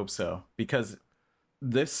really hope so, because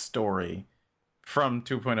this story from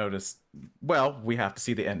 2.0 to, well, we have to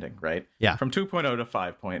see the ending, right? Yeah. From 2.0 to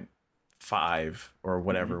 5.5 or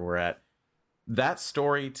whatever we're at, that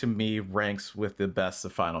story to me ranks with the best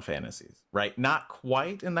of Final Fantasies, right? Not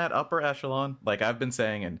quite in that upper echelon, like I've been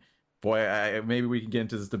saying, and boy, maybe we can get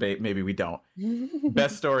into this debate, maybe we don't.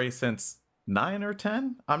 Best story since 9 or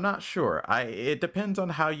 10? I'm not sure. It depends on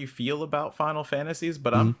how you feel about Final Fantasies,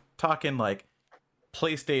 but I'm talking like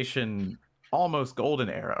PlayStation almost golden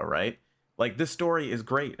era, right? Like, this story is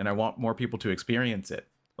great and I want more people to experience it.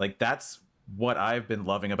 Like, that's what I've been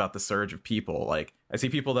loving about the surge of people. Like, I see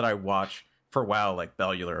people that I watch for a while, like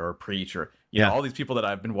Bellular or Preach, or you know, all these people that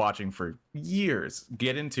I've been watching for years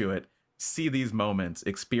get into it, see these moments,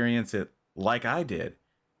 experience it like I did.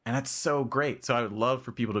 And that's so great. So I would love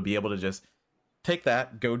for people to be able to just take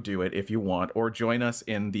that, go do it if you want, or join us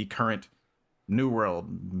in the current New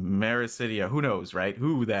World, Maricidia, who knows, right?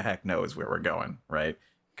 Who the heck knows where we're going, right?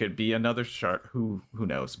 Could be another chart, who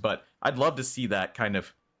knows? But I'd love to see that kind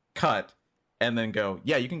of cut and then go,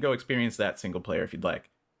 yeah, you can go experience that single player if you'd like.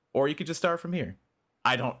 Or you could just start from here.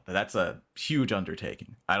 That's a huge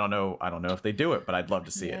undertaking. I don't know if they do it, but I'd love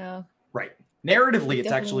to see it. Right. Narratively,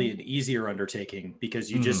 it's actually an easier undertaking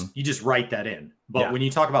because you just write that in. But when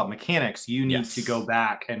you talk about mechanics, you need to go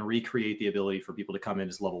back and recreate the ability for people to come in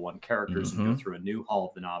as level 1 characters and go through a new Hall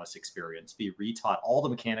of the Novice experience, be retaught all the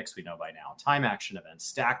mechanics we know by now, time action events,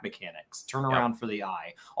 stack mechanics, turn around for the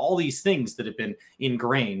eye, all these things that have been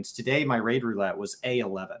ingrained. Today, my raid roulette was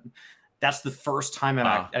A11. That's the first time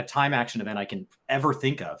a time action event I can ever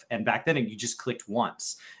think of. And back then you just clicked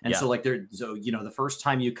once. And so the first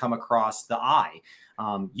time you come across the eye,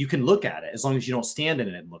 you can look at it as long as you don't stand in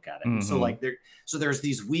it and look at it. So there's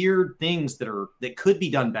these weird things that could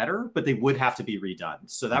be done better, but they would have to be redone.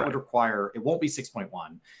 So that would require, it won't be 6.1.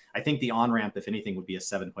 I think the on-ramp, if anything, would be a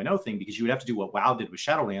 7.0 thing, because you would have to do what WoW did with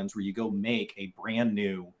Shadowlands, where you go make a brand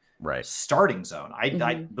new starting zone.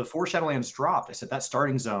 I before Shadowlands dropped, I said that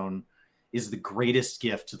starting zone is the greatest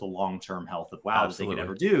gift to the long-term health of WoW that they could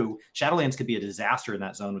ever do. Shadowlands could be a disaster and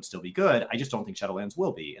that zone would still be good. I just don't think Shadowlands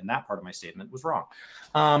will be. And that part of my statement was wrong.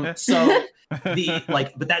 But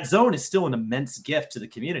that zone is still an immense gift to the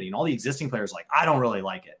community. And all the existing players I don't really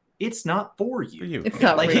like it. It's not for you. It's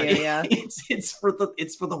not for you,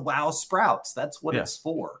 It's for the WoW sprouts. That's what it's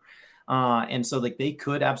for. And so like they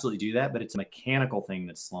could absolutely do that, but it's a mechanical thing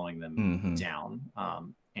that's slowing them down.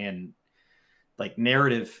 And like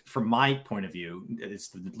narrative, from my point of view, it's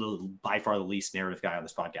by far the least narrative guy on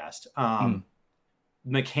this podcast.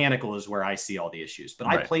 Mechanical is where I see all the issues, but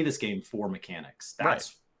I play this game for mechanics.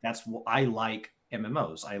 That's what I like.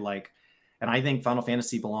 MMOs and I think Final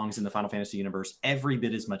Fantasy belongs in the Final Fantasy universe every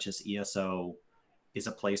bit as much as ESO is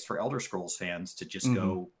a place for Elder Scrolls fans to just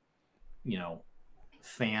go,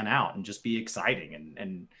 fan out and just be exciting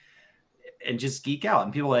and just geek out.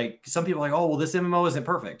 And some people are like, oh, well, this MMO isn't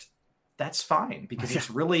perfect. That's fine, because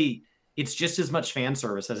it's just as much fan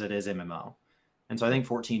service as it is MMO. And so I think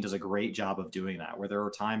 14 does a great job of doing that, where there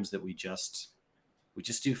are times that we just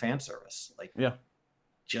do fan service,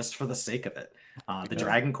 just for the sake of it. The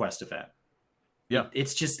Dragon Quest event. Yeah.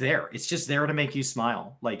 It's just there. It's just there to make you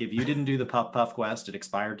smile. Like if you didn't do the Puff quest, it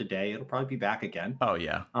expired today. It'll probably be back again. Oh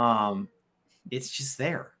yeah. It's just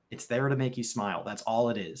there. It's there to make you smile. That's all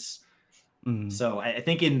it is. So I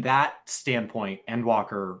think in that standpoint,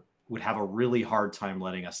 Endwalker would have a really hard time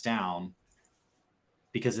letting us down,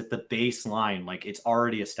 because at the baseline, like it's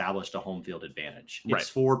already established a home field advantage. It's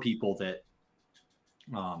for people that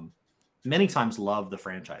many times love the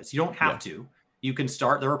franchise. You don't have to. You can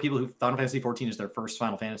start. There are people who Final Fantasy 14 is their first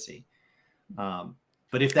Final Fantasy. But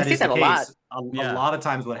if that is the case, a lot of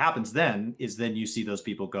times what happens then is you see those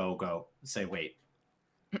people go say, wait,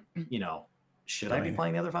 should I be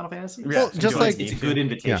playing the other Final Fantasy? Well, just like it's a good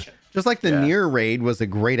invitation. Just like the Nier raid was a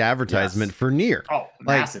great advertisement for Nier. Oh,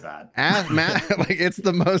 massive ad. Like it's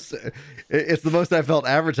the most I felt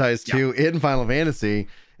advertised to in Final Fantasy,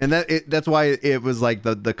 and that's why it was like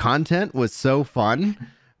the content was so fun,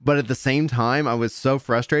 but at the same time I was so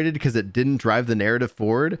frustrated because it didn't drive the narrative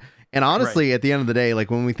forward. And honestly, at the end of the day, like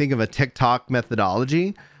when we think of a TikTok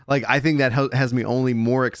methodology, like I think that has me only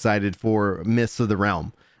more excited for Mists of the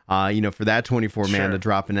Realm. For that 24-man to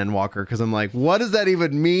drop an Endwalker, because I'm like, what does that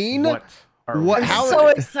even mean? I'm so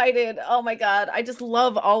excited. Oh my god, I just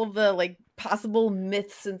love all of the like possible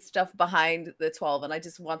myths and stuff behind the 12, and I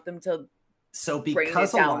just want them to bring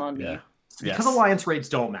it down on me. Because alliance raids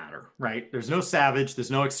don't matter, right? There's no savage,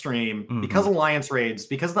 there's no extreme. Because alliance raids,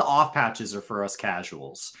 because the off patches are for us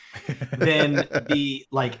casuals, then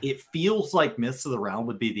it feels like Myths of the Realm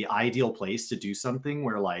would be the ideal place to do something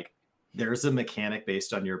where like there's a mechanic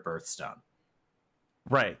based on your birthstone.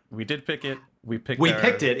 Right. We did pick it. We picked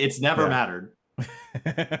it. It's never mattered.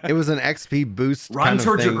 It was an XP boost. Run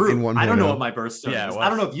towards your group. I don't know what my Oh. birthstone is. I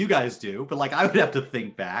don't know if you guys do, but like I would have to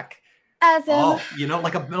think back. As in,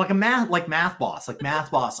 like a math boss. Like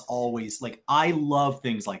math boss always, like I love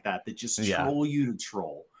things like that just troll you to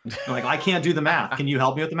troll. Like I can't do the math. Can you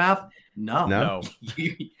help me with the math? No.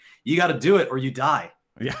 You got to do it or you die.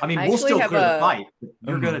 Yeah. I mean, we'll still clear the fight.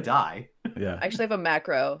 But you're gonna die. Yeah. I actually have a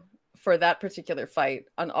macro for that particular fight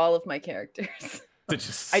on all of my characters. To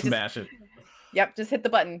just smash it. Yep, just hit the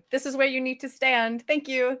button. This is where you need to stand. Thank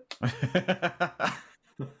you.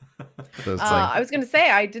 So I was gonna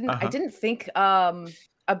say I didn't think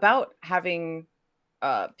about having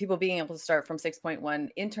people being able to start from 6.1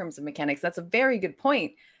 in terms of mechanics. That's a very good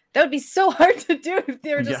point. That would be so hard to do if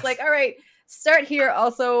they were just like, all right, start here.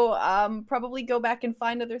 Also, probably go back and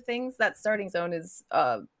find other things. That starting zone is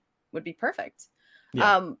would be perfect.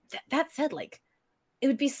 Yeah. That said, like it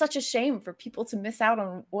would be such a shame for people to miss out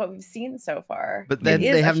on what we've seen so far. But then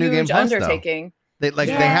they have New Game Plus undertaking.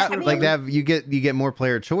 Though. You get more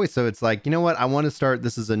player choice. So it's like, you know what? I want to start.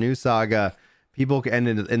 This is a new saga. People can,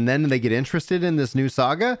 and then they get interested in this new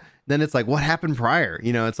saga. Then it's like, what happened prior?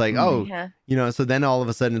 It's like, so then all of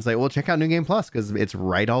a sudden it's like, well, check out New Game Plus because it's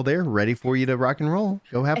right all there, ready for you to rock and roll.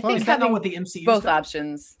 Go have fun. Is that not what the MCU both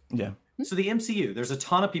options? Yeah. So the MCU, there's a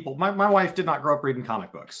ton of people. My wife did not grow up reading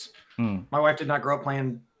comic books. My wife did not grow up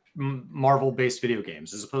playing Marvel-based video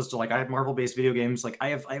games, as opposed to like I have Marvel-based video games. Like I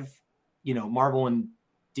have Marvel and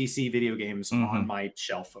DC video games on my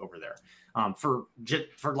shelf over there. For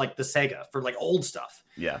like the Sega, for like old stuff.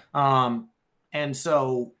 Yeah. And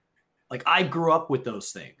so like I grew up with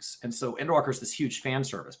those things. And so Endwalker is this huge fan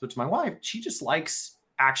service. But to my wife, she just likes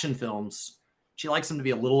action films. She likes them to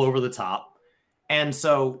be a little over the top. And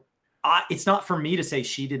so it's not for me to say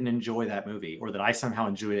she didn't enjoy that movie or that I somehow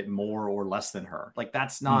enjoyed it more or less than her. Like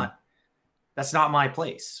that's not my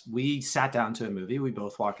place. We sat down to a movie. We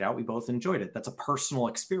both walked out. We both enjoyed it. That's a personal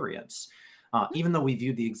experience. Even though we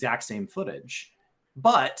viewed the exact same footage.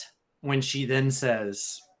 But when she then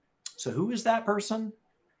says, so who is that person?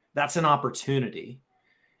 That's an opportunity.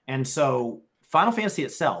 And so Final Fantasy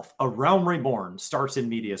itself, A Realm Reborn, starts in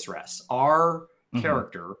medias res. Our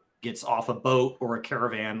character gets off a boat or a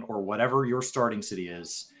caravan or whatever your starting city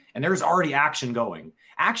is, and there's already action going.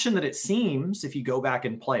 Action that it seems, if you go back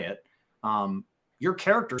and play it, your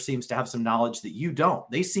character seems to have some knowledge that you don't.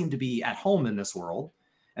 They seem to be at home in this world.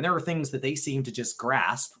 And there are things that they seem to just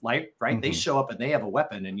grasp, like, right? Mm-hmm. They show up and they have a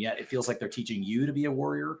weapon, and yet it feels like they're teaching you to be a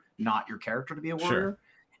warrior, not your character to be a warrior. Sure.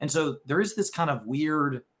 And so there is this kind of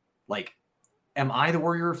weird, like, am I the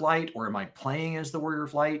warrior of light, or am I playing as the warrior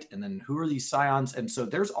of light? And then who are these scions? And so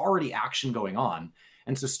there's already action going on.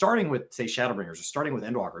 And so starting with, say, Shadowbringers, or starting with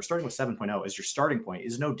Endwalker, or starting with 7.0 as your starting point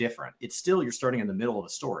is no different. It's still, you're starting in the middle of a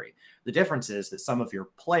story. The difference is that some of your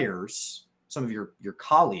players, some of your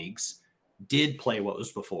colleagues, did play what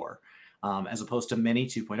was before, as opposed to many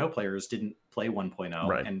 2.0 players didn't play 1.0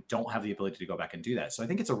 right. and don't have the ability to go back and do that. So I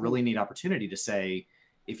think it's a really neat opportunity to say,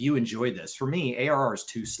 if you enjoyed this, for me, ARR is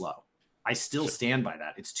too slow. I still stand by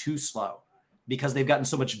that. It's too slow because they've gotten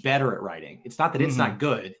so much better at writing. It's not that it's not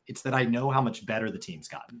good. It's that I know how much better the team's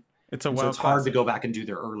gotten. So it's hard to go back and do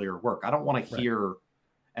their earlier work. I don't want to hear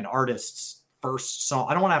an artist's first song.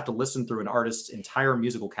 I don't want to have to listen through an artist's entire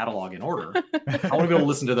musical catalog in order. I want to be able to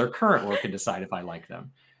listen to their current work and decide if I like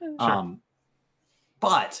them. Sure.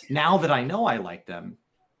 But now that I know I like them,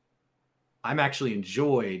 I'm actually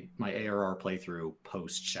enjoyed my ARR playthrough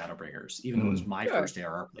post Shadowbringers, even though it was my first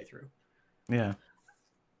ARR playthrough. Yeah.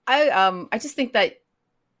 I just think that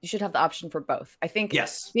you should have the option for both. I think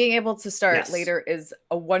being able to start later is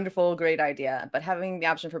a wonderful, great idea, but having the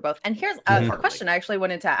option for both. And here's a question I actually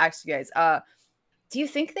wanted to ask you guys. Do you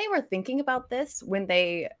think they were thinking about this when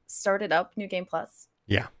they started up New Game Plus?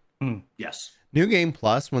 Yeah. Yes. New Game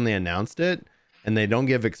Plus, when they announced it and they don't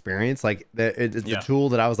give experience, like it's a tool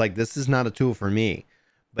that I was like, this is not a tool for me.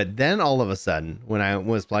 But then all of a sudden, when I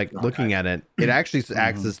was like looking at it, it actually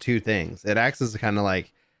acts as two things. It acts as kind of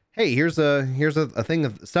like, hey, here's a thing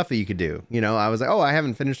of stuff that you could do. You know, I was like, oh, I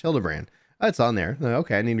haven't finished Hildebrand. Oh, it's on there.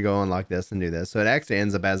 Okay, I need to go unlock this and do this. So it actually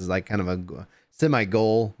ends up as like kind of a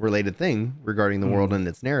semi-goal related thing regarding the world and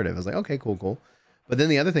its narrative. I was like, okay, cool. But then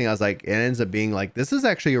the other thing I was like, it ends up being like, this is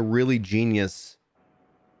actually a really genius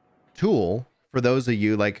tool for those of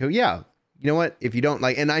you like, you know what? If you don't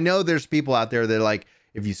like, and I know there's people out there that are like,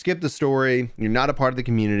 if you skip the story, you're not a part of the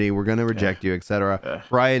community, we're going to reject you, etc.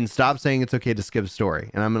 Brian, stop saying it's okay to skip story.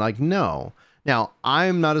 And I'm like, no. Now,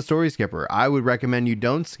 I'm not a story skipper. I would recommend you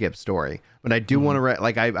don't skip story. But I do want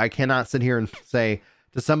to, I cannot sit here and say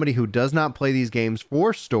to somebody who does not play these games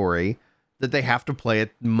for story that they have to play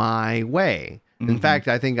it my way. In fact,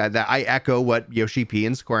 I think that I echo what Yoshi P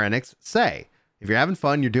and Square Enix say. If you're having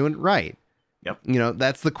fun, you're doing it right. Yep. You know,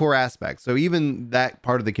 that's the core aspect. So even that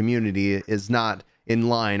part of the community is not in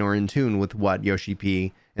line or in tune with what Yoshi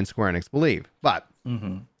P and Square Enix believe. But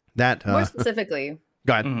that more specifically,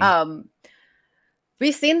 go ahead.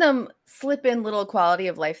 We've seen them slip in little quality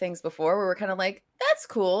of life things before where we're kind of like, that's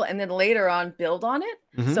cool, and then later on build on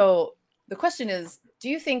it. So the question is, do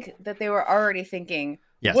you think that they were already thinking,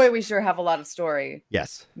 boy, we sure have a lot of story.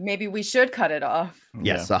 Yes. Maybe we should cut it off.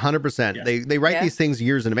 Yes, 100%. Yes. They write these things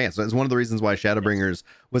years in advance. So it's one of the reasons why Shadowbringers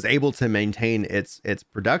was able to maintain its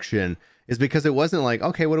production is because it wasn't like,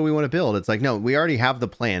 okay, what do we want to build? It's like, no, we already have the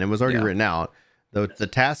plan. It was already written out. The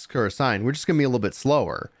tasks are assigned. We're just going to be a little bit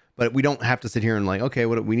slower, but we don't have to sit here and like, okay,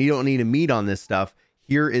 we don't need to meet on this stuff.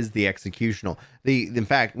 Here is the executional. In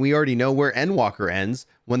fact, we already know where Endwalker ends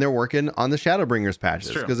when they're working on the Shadowbringers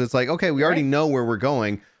patches, because it's like, okay, we already know where we're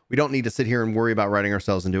going. We don't need to sit here and worry about writing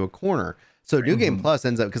ourselves into a corner. So New Game Plus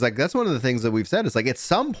ends up, because like that's one of the things that we've said. It's like at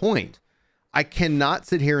some point, I cannot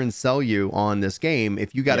sit here and sell you on this game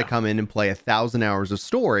if you got to come in and play 1,000 hours of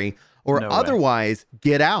story, or otherwise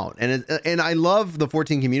get out. And I love the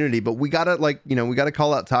 14 community, but we gotta we gotta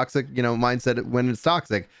call out toxic mindset when it's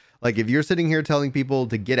toxic. Like if you're sitting here telling people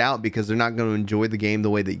to get out because they're not going to enjoy the game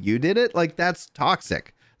the way that you did it, like that's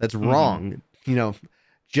toxic. That's wrong.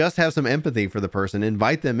 Just have some empathy for the person,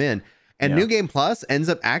 invite them in. And New Game Plus ends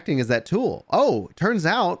up acting as that tool. Oh, it turns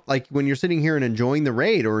out like when you're sitting here and enjoying the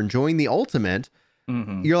raid or enjoying the ultimate,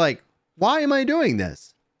 you're like, why am I doing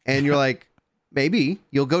this? And you're like, maybe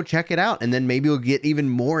you'll go check it out. And then maybe you'll get even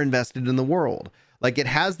more invested in the world. Like it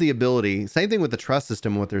has the ability, same thing with the trust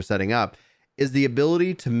system, what they're setting up, is the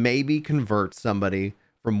ability to maybe convert somebody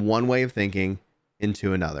from one way of thinking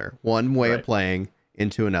into another, one way of playing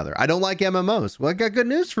into another. I don't like MMOs. Well, I got good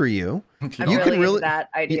news for you. You can really that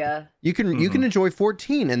idea. You can enjoy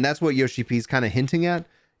 14, and that's what Yoshi P is kind of hinting at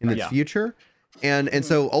in its future. And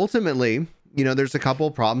so ultimately, there's a couple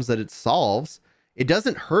of problems that it solves. It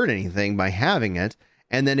doesn't hurt anything by having it.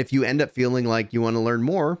 And then if you end up feeling like you want to learn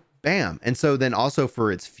more, bam. And so then also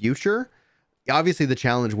for its future, obviously the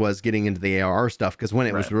challenge was getting into the ARR stuff, because when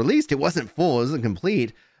it was released, it wasn't full, it wasn't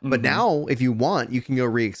complete. But now if you want, you can go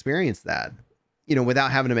re-experience that.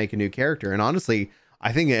 without having to make a new character. And honestly,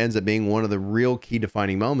 I think it ends up being one of the real key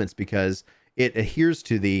defining moments because it adheres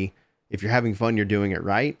to if you're having fun, you're doing it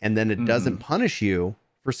right. And then it doesn't punish you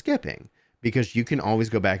for skipping because you can always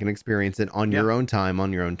go back and experience it on your own time,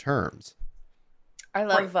 on your own terms. I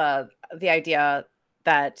love the idea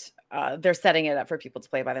that they're setting it up for people to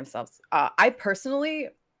play by themselves. I personally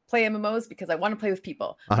play MMOs because I want to play with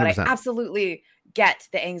people, 100%. but I absolutely get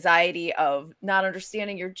the anxiety of not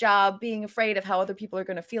understanding your job, being afraid of how other people are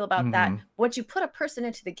going to feel about that. Once you put a person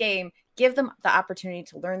into the game, give them the opportunity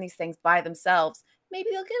to learn these things by themselves. Maybe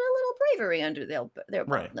they'll get a little bravery under their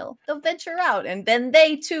belt. They'll venture out, and then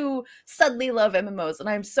they too suddenly love MMOs. And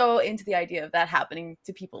I'm so into the idea of that happening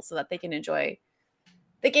to people so that they can enjoy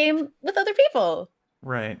the game with other people.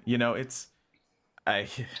 Right. The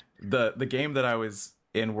game that I was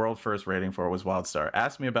in world first rating for was WildStar.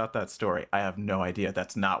 Ask me about that story. I have no idea.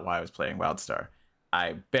 That's not why I was playing WildStar.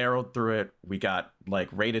 I barreled through it. We got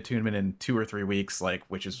raid attunement in 2 or 3 weeks,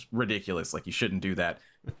 which is ridiculous. You shouldn't do that.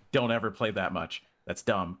 Don't ever play that much. That's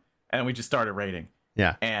dumb. And we just started raiding.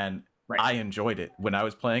 Yeah. And I enjoyed it. When I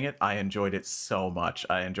was playing it, I enjoyed it so much.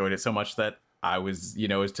 I enjoyed it so much that I was,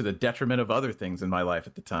 it was to the detriment of other things in my life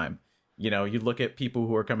at the time. You look at people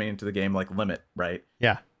who are coming into the game like Limit, right?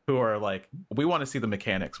 Yeah. Who are we want to see the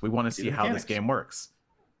mechanics. We want to see how this game works.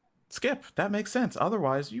 Skip. That makes sense.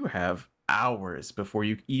 Otherwise, you have hours before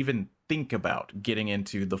you even think about getting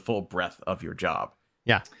into the full breadth of your job.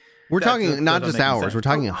 Yeah. We're talking not just hours, we're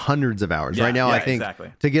talking hundreds of hours. Right now, I think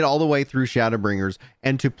to get all the way through Shadowbringers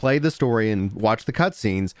and to play the story and watch the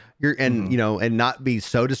cutscenes, and not be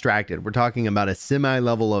so distracted. We're talking about a semi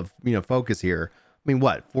level of, focus here. I mean,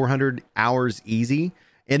 what, 400 hours easy?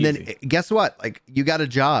 And then guess what? You got a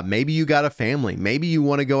job. Maybe you got a family. Maybe you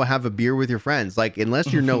want to go have a beer with your friends.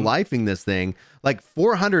 Unless you're no-lifing this thing,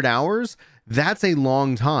 400 hours, that's a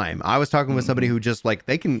long time. I was talking with somebody who just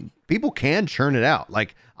people can churn it out.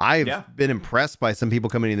 I've been impressed by some people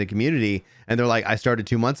coming in the community and they're I started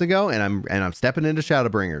 2 months ago and I'm stepping into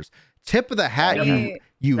Shadowbringers. Tip of the hat,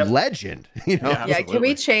 you legend. Yeah. Can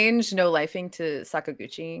we change no-lifing to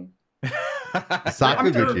Sakaguchi?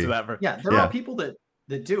 Sakaguchi. There are people that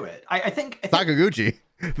do it. I think Sakaguchi,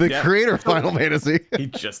 the creator of Final Fantasy.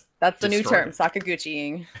 That's the new term,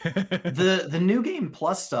 Sakaguchi-ing. The new game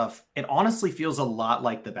plus stuff, it honestly feels a lot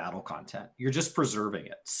like the battle content. You're just preserving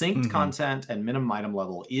it. Synced content and minimum item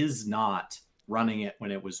level is not running it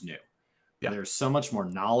when it was new. Yeah. There's so much more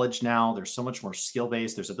knowledge now. There's so much more skill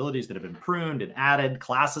based. There's abilities that have been pruned and added,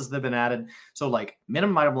 classes that have been added. So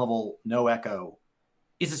minimum item level, no echo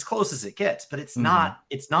is as close as it gets, but it's not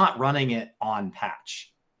running it on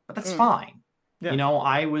patch, but that's fine. Yeah.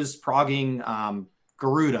 I was progging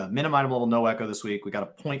Garuda, minimum item level, no echo this week. We got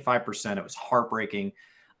a 0.5%. It was heartbreaking.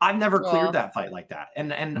 I've never cleared that fight like that.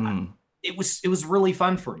 And it was really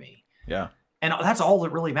fun for me. Yeah. And that's all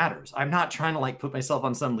that really matters. I'm not trying to put myself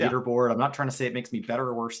on some leaderboard. I'm not trying to say it makes me better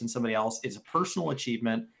or worse than somebody else. It's a personal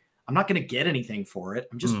achievement. I'm not going to get anything for it.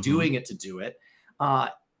 I'm just doing it to do it.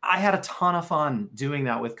 I had a ton of fun doing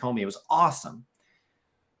that with Comey. It was awesome.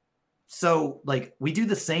 So we do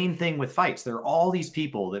the same thing with fights. There are all these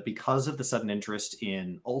people that because of the sudden interest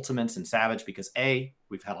in Ultimates and Savage, because A,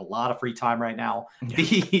 we've had a lot of free time right now. Yeah.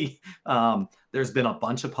 B, there's been a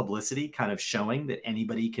bunch of publicity kind of showing that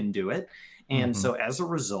anybody can do it. And so as a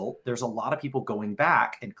result, there's a lot of people going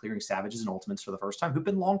back and clearing Savages and Ultimates for the first time who've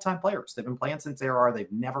been longtime players. They've been playing since ARR.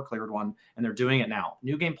 They've never cleared one, and they're doing it now.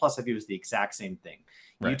 New Game Plus, I view, is the exact same thing.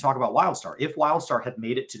 Right. You talk about WildStar. If WildStar had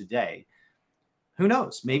made it to today, who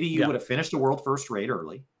knows? Maybe you would have finished a world first raid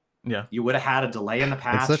early. Yeah. You would have had a delay in the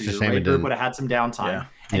patch. Or your raid group would have had some downtime.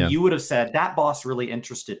 Yeah. And you would have said, that boss really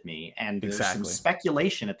interested me. And there's some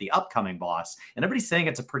speculation at the upcoming boss. And everybody's saying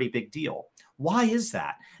it's a pretty big deal. Why is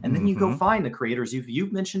that? And then you go find the creators.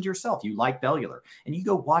 You've mentioned yourself. You like Bellular. And you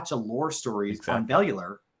go watch a lore story on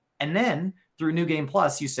Bellular. And then through New Game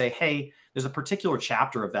Plus, you say, hey, there's a particular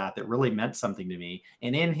chapter of that really meant something to me.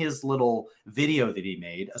 And in his little video that he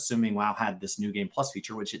made, assuming WoW had this New Game Plus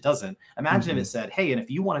feature, which it doesn't, imagine if it said, hey, and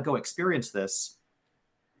if you want to go experience this,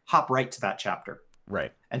 hop right to that chapter.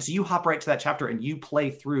 Right. And so you hop right to that chapter and you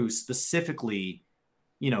play through specifically,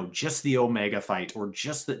 just the Omega fight or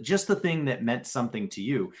just the thing that meant something to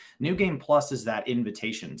you. New Game Plus is that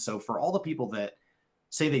invitation. So for all the people that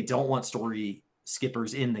say they don't want story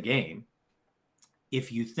skippers in the game,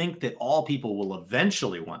 if you think that all people will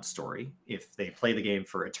eventually want story, if they play the game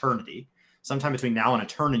for eternity, sometime between now and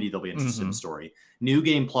eternity, they'll be interested in story. New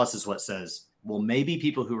Game Plus is what says, well, maybe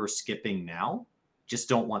people who are skipping now just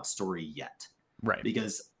don't want story yet. Right.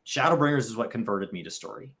 Because Shadowbringers is what converted me to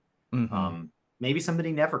story. maybe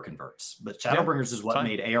somebody never converts, but Shadowbringers is what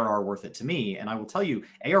made ARR worth it to me. And I will tell you,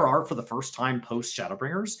 ARR for the first time post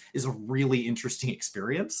Shadowbringers is a really interesting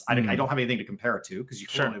experience. I don't have anything to compare it to because you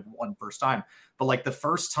only have one first time, but like the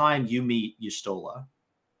first time you meet Y'shtola,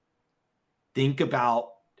 think about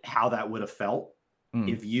how that would have felt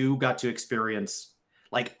if you got to experience,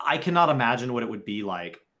 like, I cannot imagine what it would be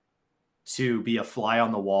like to be a fly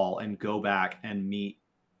on the wall and go back and meet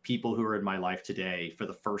people who are in my life today for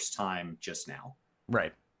the first time just now.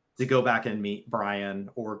 Right. To go back and meet Brian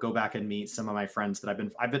or go back and meet some of my friends that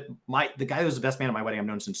the guy who's the best man at my wedding I've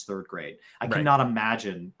known since 3rd grade. I cannot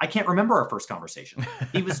imagine. I can't remember our first conversation.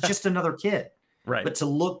 He was just another kid. Right. But to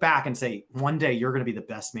look back and say, one day you're going to be the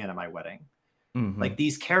best man at my wedding. Like,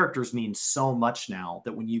 these characters mean so much now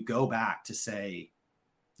that when you go back to say,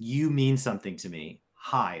 you mean something to me.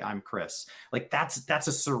 Hi, I'm Chris. Like, that's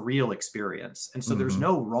a surreal experience. And so there's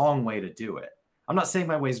no wrong way to do it. I'm not saying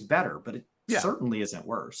my way's better, but it certainly isn't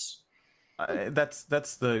worse. That's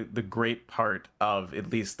the great part of at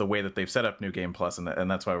least the way that they've set up New Game Plus, and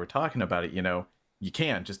that's why we're talking about it. You know, you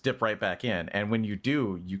can just dip right back in, and when you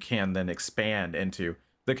do, you can then expand into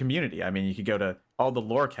the community. I mean, you could go to all the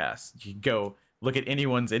lore casts. You could go look at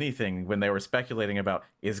anyone's anything when they were speculating about,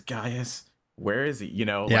 is Gaius, where is he? You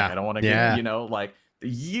know, like, I don't want to get, you know, like,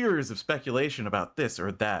 years of speculation about this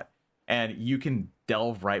or that, and you can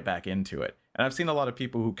delve right back into it. And I've seen a lot of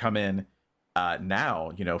people who come in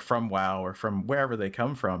now, you know, from WoW or from wherever they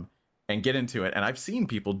come from, and get into it. And I've seen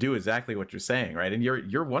people do exactly what you're saying, right? And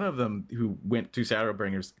you're one of them who went to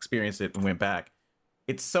Shadowbringers, experienced it, and went back.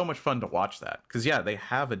 It's so much fun to watch that because they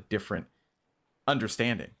have a different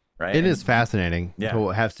understanding, right? It is fascinating to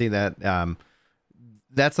have seen that.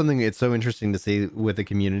 That's something it's so interesting to see with the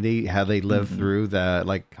community, how they live through the,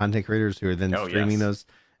 like, content creators who are then streaming those.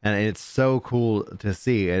 And it's so cool to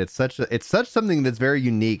see. And it's such something that's very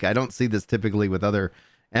unique. I don't see this typically with other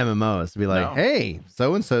MMOs to be like, hey,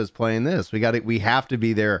 so-and-so is playing this. We have to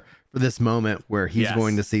be there for this moment where he's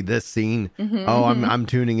going to see this scene. I'm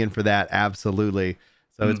tuning in for that. Absolutely.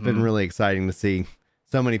 So it's been really exciting to see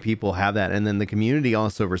so many people have that. And then the community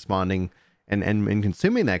also responding and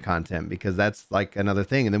consuming that content, because that's like another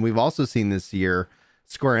thing. And then we've also seen this year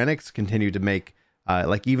Square Enix continue to make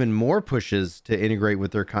like even more pushes to integrate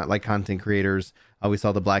with their content creators. We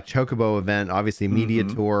saw the Black Chocobo event, obviously Media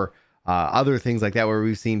Tour, other things like that, where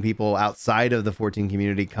we've seen people outside of the 14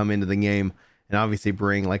 community come into the game and obviously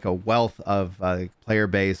bring like a wealth of player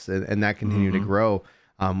base, and that continue to grow.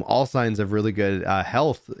 All signs of really good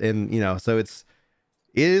health. And, you know, so it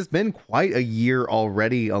has been quite a year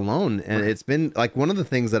already alone. And it's been like one of the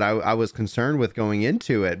things that I was concerned with going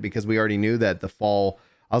into it, because we already knew that the fall,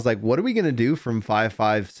 I was like, what are we going to do from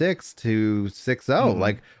 5.5.6 to 6.0?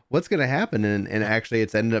 Like, what's going to happen? And actually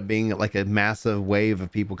it's ended up being like a massive wave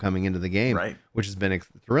of people coming into the game, which has been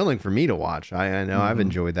thrilling for me to watch. I know I've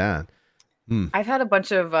enjoyed that. I've had a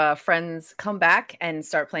bunch of friends come back and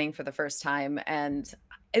start playing for the first time, and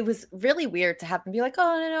it was really weird to have them be like,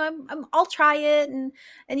 oh, no, I'll try it, and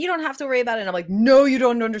you don't have to worry about it. And I'm like, no, you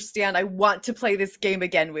don't understand. I want to play this game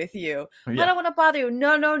again with you. I don't want to bother you.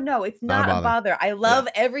 No, it's not a bother. I love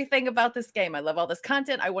everything about this game. I love all this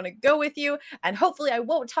content. I want to go with you, and hopefully I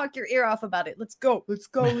won't talk your ear off about it. Let's go.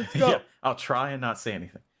 I'll try and not say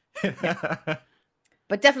anything.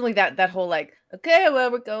 But definitely that whole like, okay,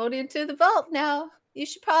 well, we're going into the vault now. You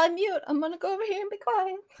should probably mute. I'm going to go over here and be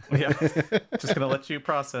quiet. Yeah. Just going to let you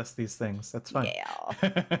process these things. That's fine.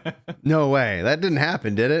 Yeah. No way. That didn't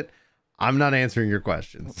happen, did it? I'm not answering your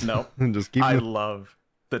questions. No. Just keep I love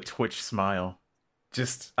the Twitch smile.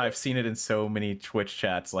 Just, I've seen it in so many Twitch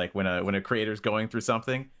chats, like when a creator's going through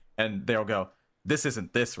something and they'll go, this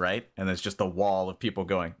isn't this, right? And there's just a wall of people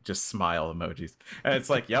going, just smile emojis. And it's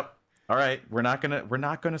like, yep. All right, we're not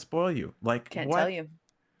gonna spoil you. Like, can't what? tell you.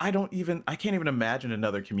 I can't even imagine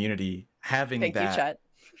another community having that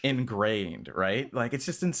ingrained, right? Like, it's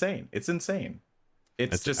just insane. It's insane. I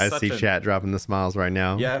see chat dropping the smiles right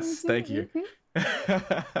now. Yes, thank you.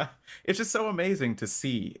 It's just so amazing to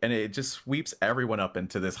see, and it just sweeps everyone up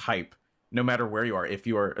into this hype, no matter where you are. If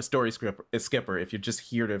you are a skipper, if you're just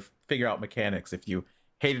here to figure out mechanics, if you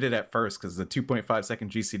hated it at first because the 2.5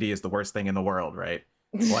 second GCD is the worst thing in the world, right?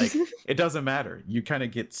 Like, it doesn't matter. You kind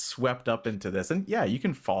of get swept up into this, and yeah, you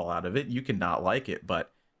can fall out of it, you can not like it,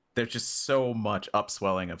 but there's just so much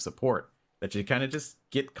upswelling of support that you kind of just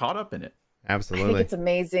get caught up in it. Absolutely. I think it's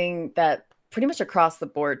amazing that pretty much across the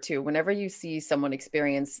board too, whenever you see someone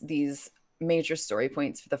experience these major story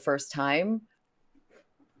points for the first time,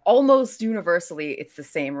 almost universally it's the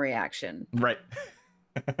same reaction, right?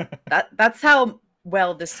 That's how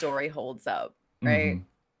well the story holds up, right?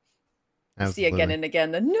 You see Absolutely. again and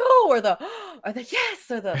again the no or the yes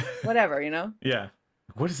or the whatever, Yeah.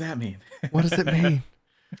 What does that mean? What does it mean?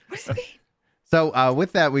 What does it mean? So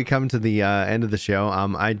with that, we come to the end of the show.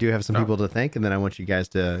 I do have some people to thank, and then I want you guys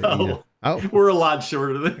to. We're a lot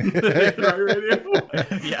shorter than radio.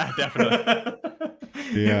 Yeah, definitely.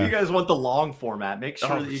 Yeah. If you guys want the long format, make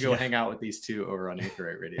sure Oh, that you go yeah. hang out with these two over on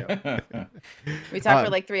Aetherite Radio. We talked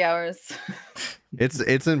for like 3 hours.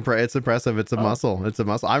 It's impressive. It's a muscle. It's a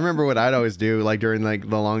muscle. I remember what I'd always do, like during like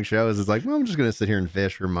the long shows. It's like, well, I'm just gonna sit here and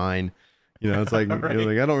fish or mine. It's like, Right.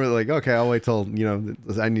 like I don't really like. Okay, I'll wait till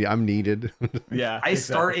I'm needed. Yeah. I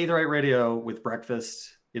start Aetherite Radio with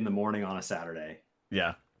breakfast in the morning on a Saturday,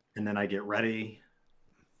 Yeah. and then I get ready.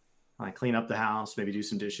 I clean up the house, maybe do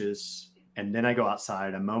some dishes, and then I go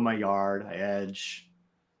outside. I mow my yard. I edge,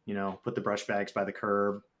 put the brush bags by the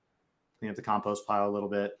curb, clean up the compost pile a little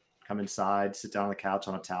bit, come inside, sit down on the couch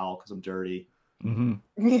on a towel because I'm dirty.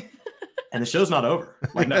 Mm-hmm. And the show's not over.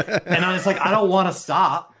 And I was like, I don't want to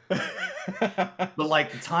stop. But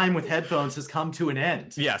like the time with headphones has come to an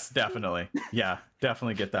end. Yes, definitely. Yeah,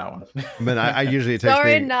 definitely get that one. But I usually it takes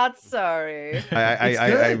Sorry, me. not sorry.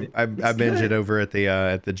 I binge good. it over at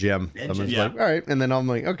the gym. So I'm just Yeah. like, all right, and then I'm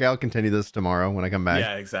like, okay, I'll continue this tomorrow when I come back.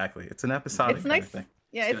 Yeah, exactly. It's an episodic It's kind nice. of thing.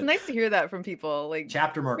 Yeah, It's it's good. nice to hear that from people. Like,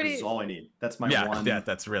 Chapter markers Pretty- is all I need. That's my Yeah, one. yeah,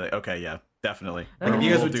 that's really okay. Yeah, definitely. Like if you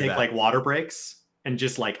guys We'll would do take that. like water breaks and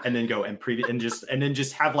just like and then go and and then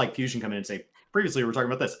just have like Fusion come in and say, previously we were talking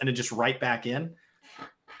about this, and then just right back in.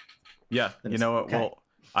 Yeah, then you it's know what? okay. Well,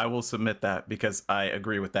 I will submit that because I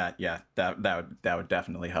agree with that. Yeah, that would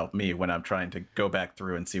definitely help me when I'm trying to go back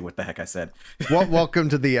through and see what the heck I said. Welcome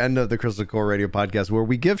to the end of the Crystal Core Radio podcast, where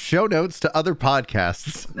we give show notes to other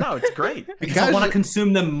podcasts. No, it's great. Because I Guys- want to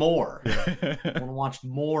consume them more. I want to watch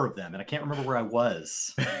more of them, and I can't remember where I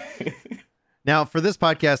was. Now, for this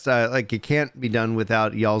podcast, like it can't be done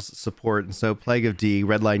without y'all's support. And so, Plague of D,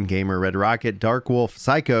 Redline Gamer, Red Rocket, Dark Wolf,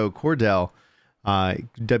 Psycho, Cordell,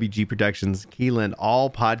 WG Productions, Keelan,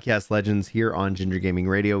 all podcast legends here on Ginger Gaming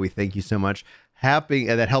Radio. We thank you so much.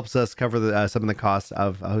 That helps us cover some of the costs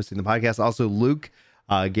of hosting the podcast. Also, Luke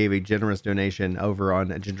gave a generous donation over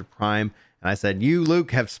on Ginger Prime. And I said, you,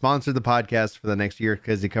 Luke, have sponsored the podcast for the next year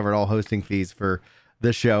because he covered all hosting fees for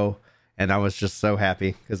the show. And I was just so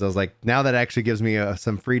happy because I was like, now that actually gives me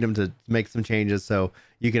some freedom to make some changes. So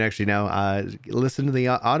you can actually now listen to the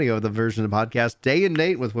audio of the version of the podcast day and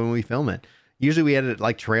date with when we film it. Usually we edit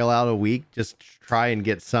like trail out a week, just try and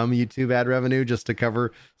get some YouTube ad revenue just to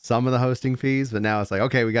cover some of the hosting fees. But now it's like,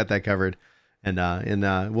 okay, we got that covered. And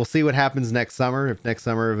we'll see what happens next summer. If next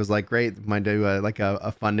summer it was like, great, might do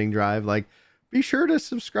a funding drive. Like, be sure to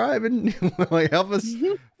subscribe and like help us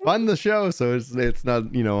fund the show. So it's not,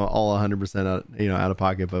 all 100% out of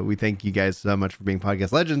pocket, but we thank you guys so much for being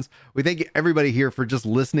podcast legends. We thank everybody here for just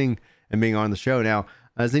listening and being on the show. Now,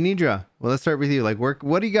 Zenidra, well, let's start with you. Like,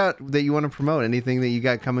 what do you got that you want to promote? Anything that you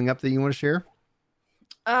got coming up that you want to share?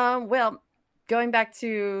 Well, going back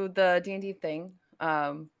to the D&D thing,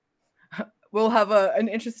 we'll have an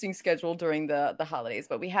interesting schedule during the holidays,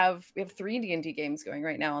 but we have 3 D&D games going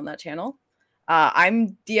right now on that channel.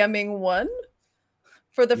 I'm DMing one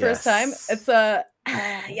for the first time. It's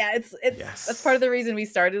it's Yes. that's part of the reason we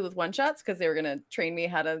started with one shots, because they were gonna train me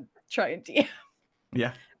how to try and DM.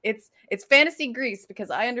 Yeah. It's Fantasy Greece, because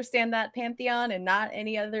I understand that pantheon and not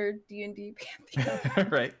any other D&D pantheon.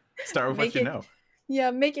 Right. Start with what you know.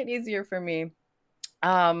 Yeah, make it easier for me.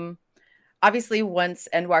 Obviously, once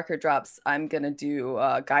Endwalker drops, I'm gonna do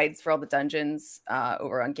guides for all the dungeons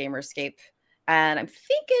over on Gamerscape, and I'm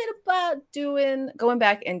thinking about going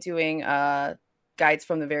back and doing guides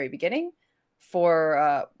from the very beginning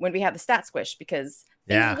for when we have the stat squish, because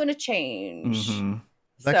things are gonna change. Mm-hmm.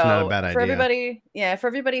 That's actually not a bad for idea.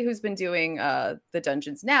 everybody who's been doing the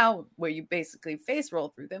dungeons now, where you basically face roll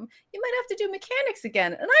through them, you might have to do mechanics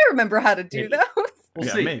again, and I remember how to do Maybe. those. We'll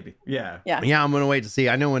Yeah, see. maybe. Yeah. Yeah, I'm gonna wait to see.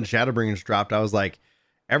 I know when Shadowbringers dropped, I was like,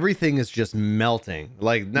 everything is just melting.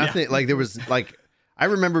 Like nothing. Like there was like, I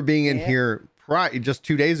remember being in Yeah. here just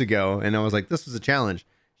 2 days ago, and I was like, this was a challenge.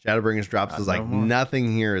 Shadowbringers drops. I was like, No more.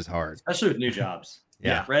 nothing here is hard. Especially with new jobs.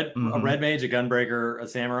 Yeah. A Mhm. red mage, a gunbreaker, a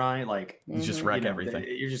samurai, like You just Mhm. wreck everything.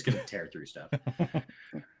 You're just gonna tear through stuff.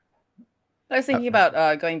 I was thinking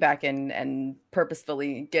about going back and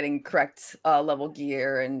purposefully getting correct level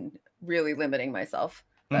gear and really limiting myself.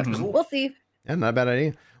 But Mhm. we'll see. Yeah, not a bad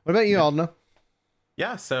idea. What about you, Aldna?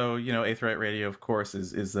 Yeah, so Aetherite Radio, of course,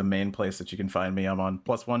 is the main place that you can find me. I'm on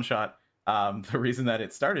Plus One Shot. The reason that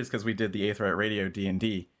it started is because we did the Aetherite Radio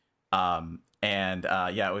D&D,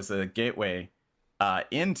 it was a gateway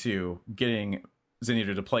into getting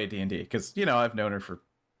Zenidra to play D&D, because I've known her for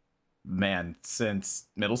since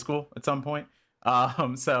middle school at some point.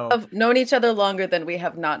 So Have known each other longer than we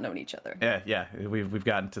have not known each other. yeah, we've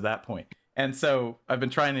gotten to that point. And so I've been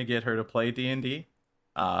trying to get her to play D&D,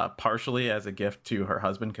 partially as a gift to her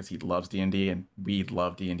husband because he loves D&D and we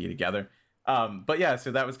love D&D together. But yeah,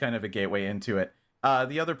 so that was kind of a gateway into it.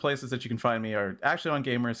 The other places that you can find me are actually on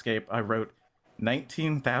Gamerscape. I wrote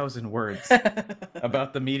 19,000 words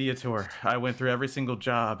about the media tour. I went through every single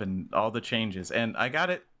job and all the changes, and I got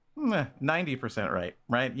it 90%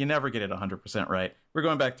 right? You never get it 100% right. We're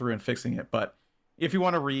going back through and fixing it. But if you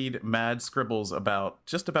want to read mad scribbles about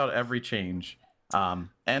just about every change,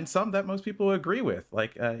 and some that most people agree with,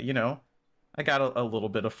 like, I got a little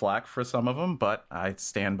bit of flack for some of them, but I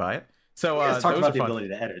stand by it. So let's talk about the ability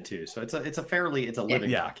to edit too. So it's a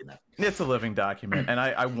living document. It's a living document, and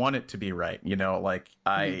I want it to be right. Like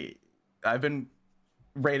I've been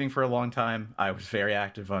rating for a long time. I was very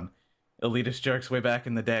active on Elitist Jerks way back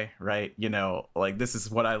in the day, right? Like this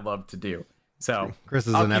is what I love to do. So Chris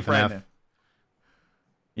is an FNF.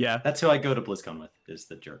 Yeah, that's who I go to BlizzCon with, is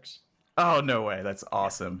the Jerks. Oh no way, that's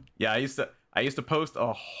awesome. Yeah, I used to post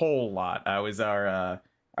a whole lot. I was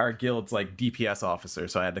our guild's like DPS officer,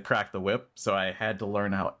 so I had to crack the whip. So I had to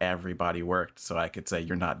learn how everybody worked, so I could say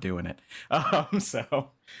you're not doing it. But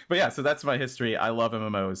yeah, so that's my history. I love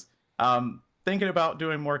MMOs. Thinking about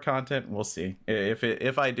doing more content. We'll see.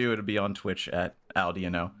 If I do, it'll be on Twitch at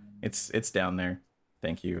Aldiano. It's down there.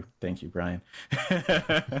 Thank you, Brian.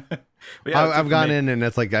 Yeah, I've gone in and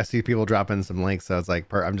it's like I see people dropping some links, so it's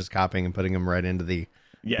like I'm just copying and putting them right into the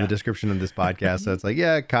description of this podcast. So it's like,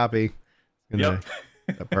 yeah, copy. Yep.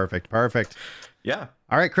 Perfect. Yeah.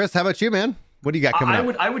 All right, Chris, how about you, man? What do you got coming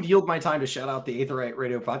up? I would yield my time to shout out the Aetheryte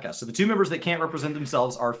Radio podcast. So the two members that can't represent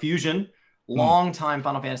themselves are Fusion. Long-time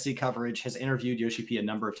Final Fantasy coverage, has interviewed Yoshi P a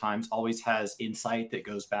number of times, always has insight that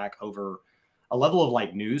goes back over a level of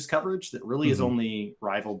like news coverage that really is only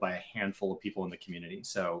rivaled by a handful of people in the community.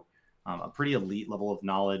 So a pretty elite level of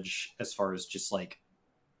knowledge as far as just like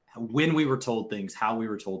when we were told things, how we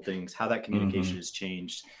were told things, how that communication has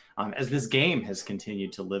changed. As this game has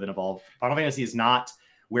continued to live and evolve, Final Fantasy is not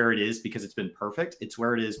where it is because it's been perfect. It's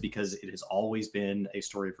where it is because it has always been a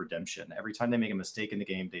story of redemption. Every time they make a mistake in the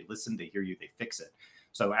game, they listen, they hear you, they fix it.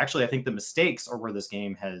 So actually, I think the mistakes are where this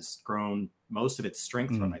game has grown most of its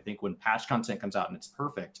strength from. I think when patch content comes out and it's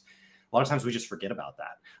perfect, a lot of times we just forget about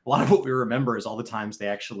that. A lot of what we remember is all the times they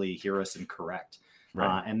actually hear us and correct.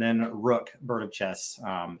 Right. And then Rook, Bird of Chess,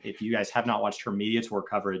 if you guys have not watched her Media Tour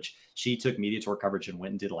coverage, she took Media Tour coverage and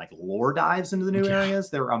went and did like lore dives into the new areas.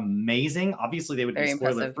 They're amazing. Obviously, they would be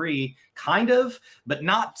spoiler free, kind of, but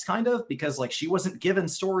not kind of, because like she wasn't given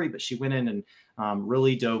story, but she went in and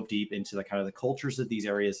really dove deep into the kind of the cultures of these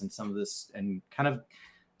areas and some of this and kind of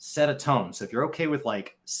set a tone. So if you're okay with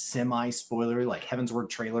like semi-spoilery, like Heavensward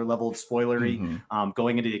trailer level of spoilery,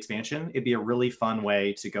 going into the expansion, it'd be a really fun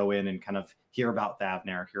way to go in and kind of hear about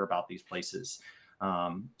Thavnair, hear about these places.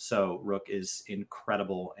 So Rook is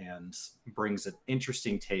incredible and brings an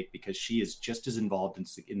interesting take because she is just as involved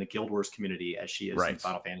in the Guild Wars community as she is in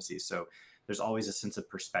Final Fantasy. So there's always a sense of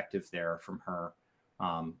perspective there from her.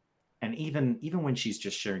 And even when she's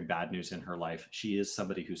just sharing bad news in her life, she is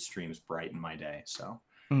somebody who streams brighten my day. So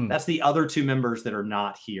that's the other two members that are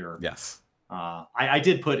not here. Yes. I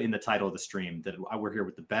did put in the title of the stream that we're here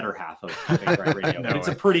with the better half of Aetheryte Radio, but it's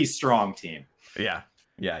a pretty strong team. Yeah,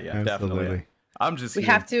 definitely. I'm just we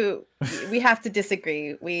have to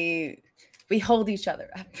disagree. We hold each other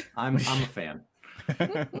up. I'm a fan.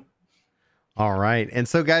 All right. And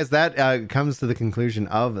so guys, that comes to the conclusion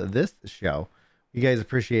of this show. You guys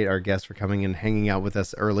appreciate our guests for coming and hanging out with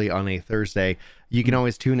us early on a Thursday. You can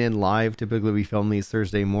always tune in live. Typically, we film these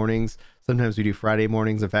Thursday mornings. Sometimes we do Friday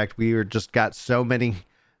mornings. In fact, we just got so many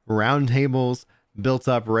roundtables built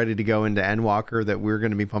up, ready to go into Endwalker that we're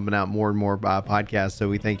going to be pumping out more and more podcasts. So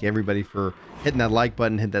we thank everybody for hitting that like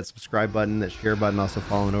button, hit that subscribe button, that share button, also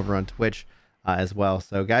following over on Twitch as well.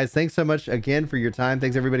 So guys, thanks so much again for your time.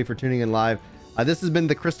 Thanks everybody for tuning in live. This has been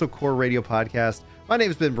the Crystal Core Radio Podcast. My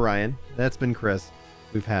name's been Brian. That's been Chris.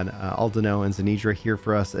 We've had Aldano and Zenidra here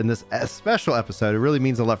for us in this special episode. It really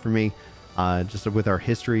means a lot for me, just with our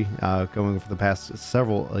history going for the past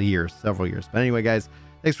several years. But anyway, guys,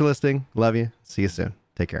 thanks for listening. Love you. See you soon.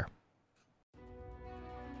 Take care.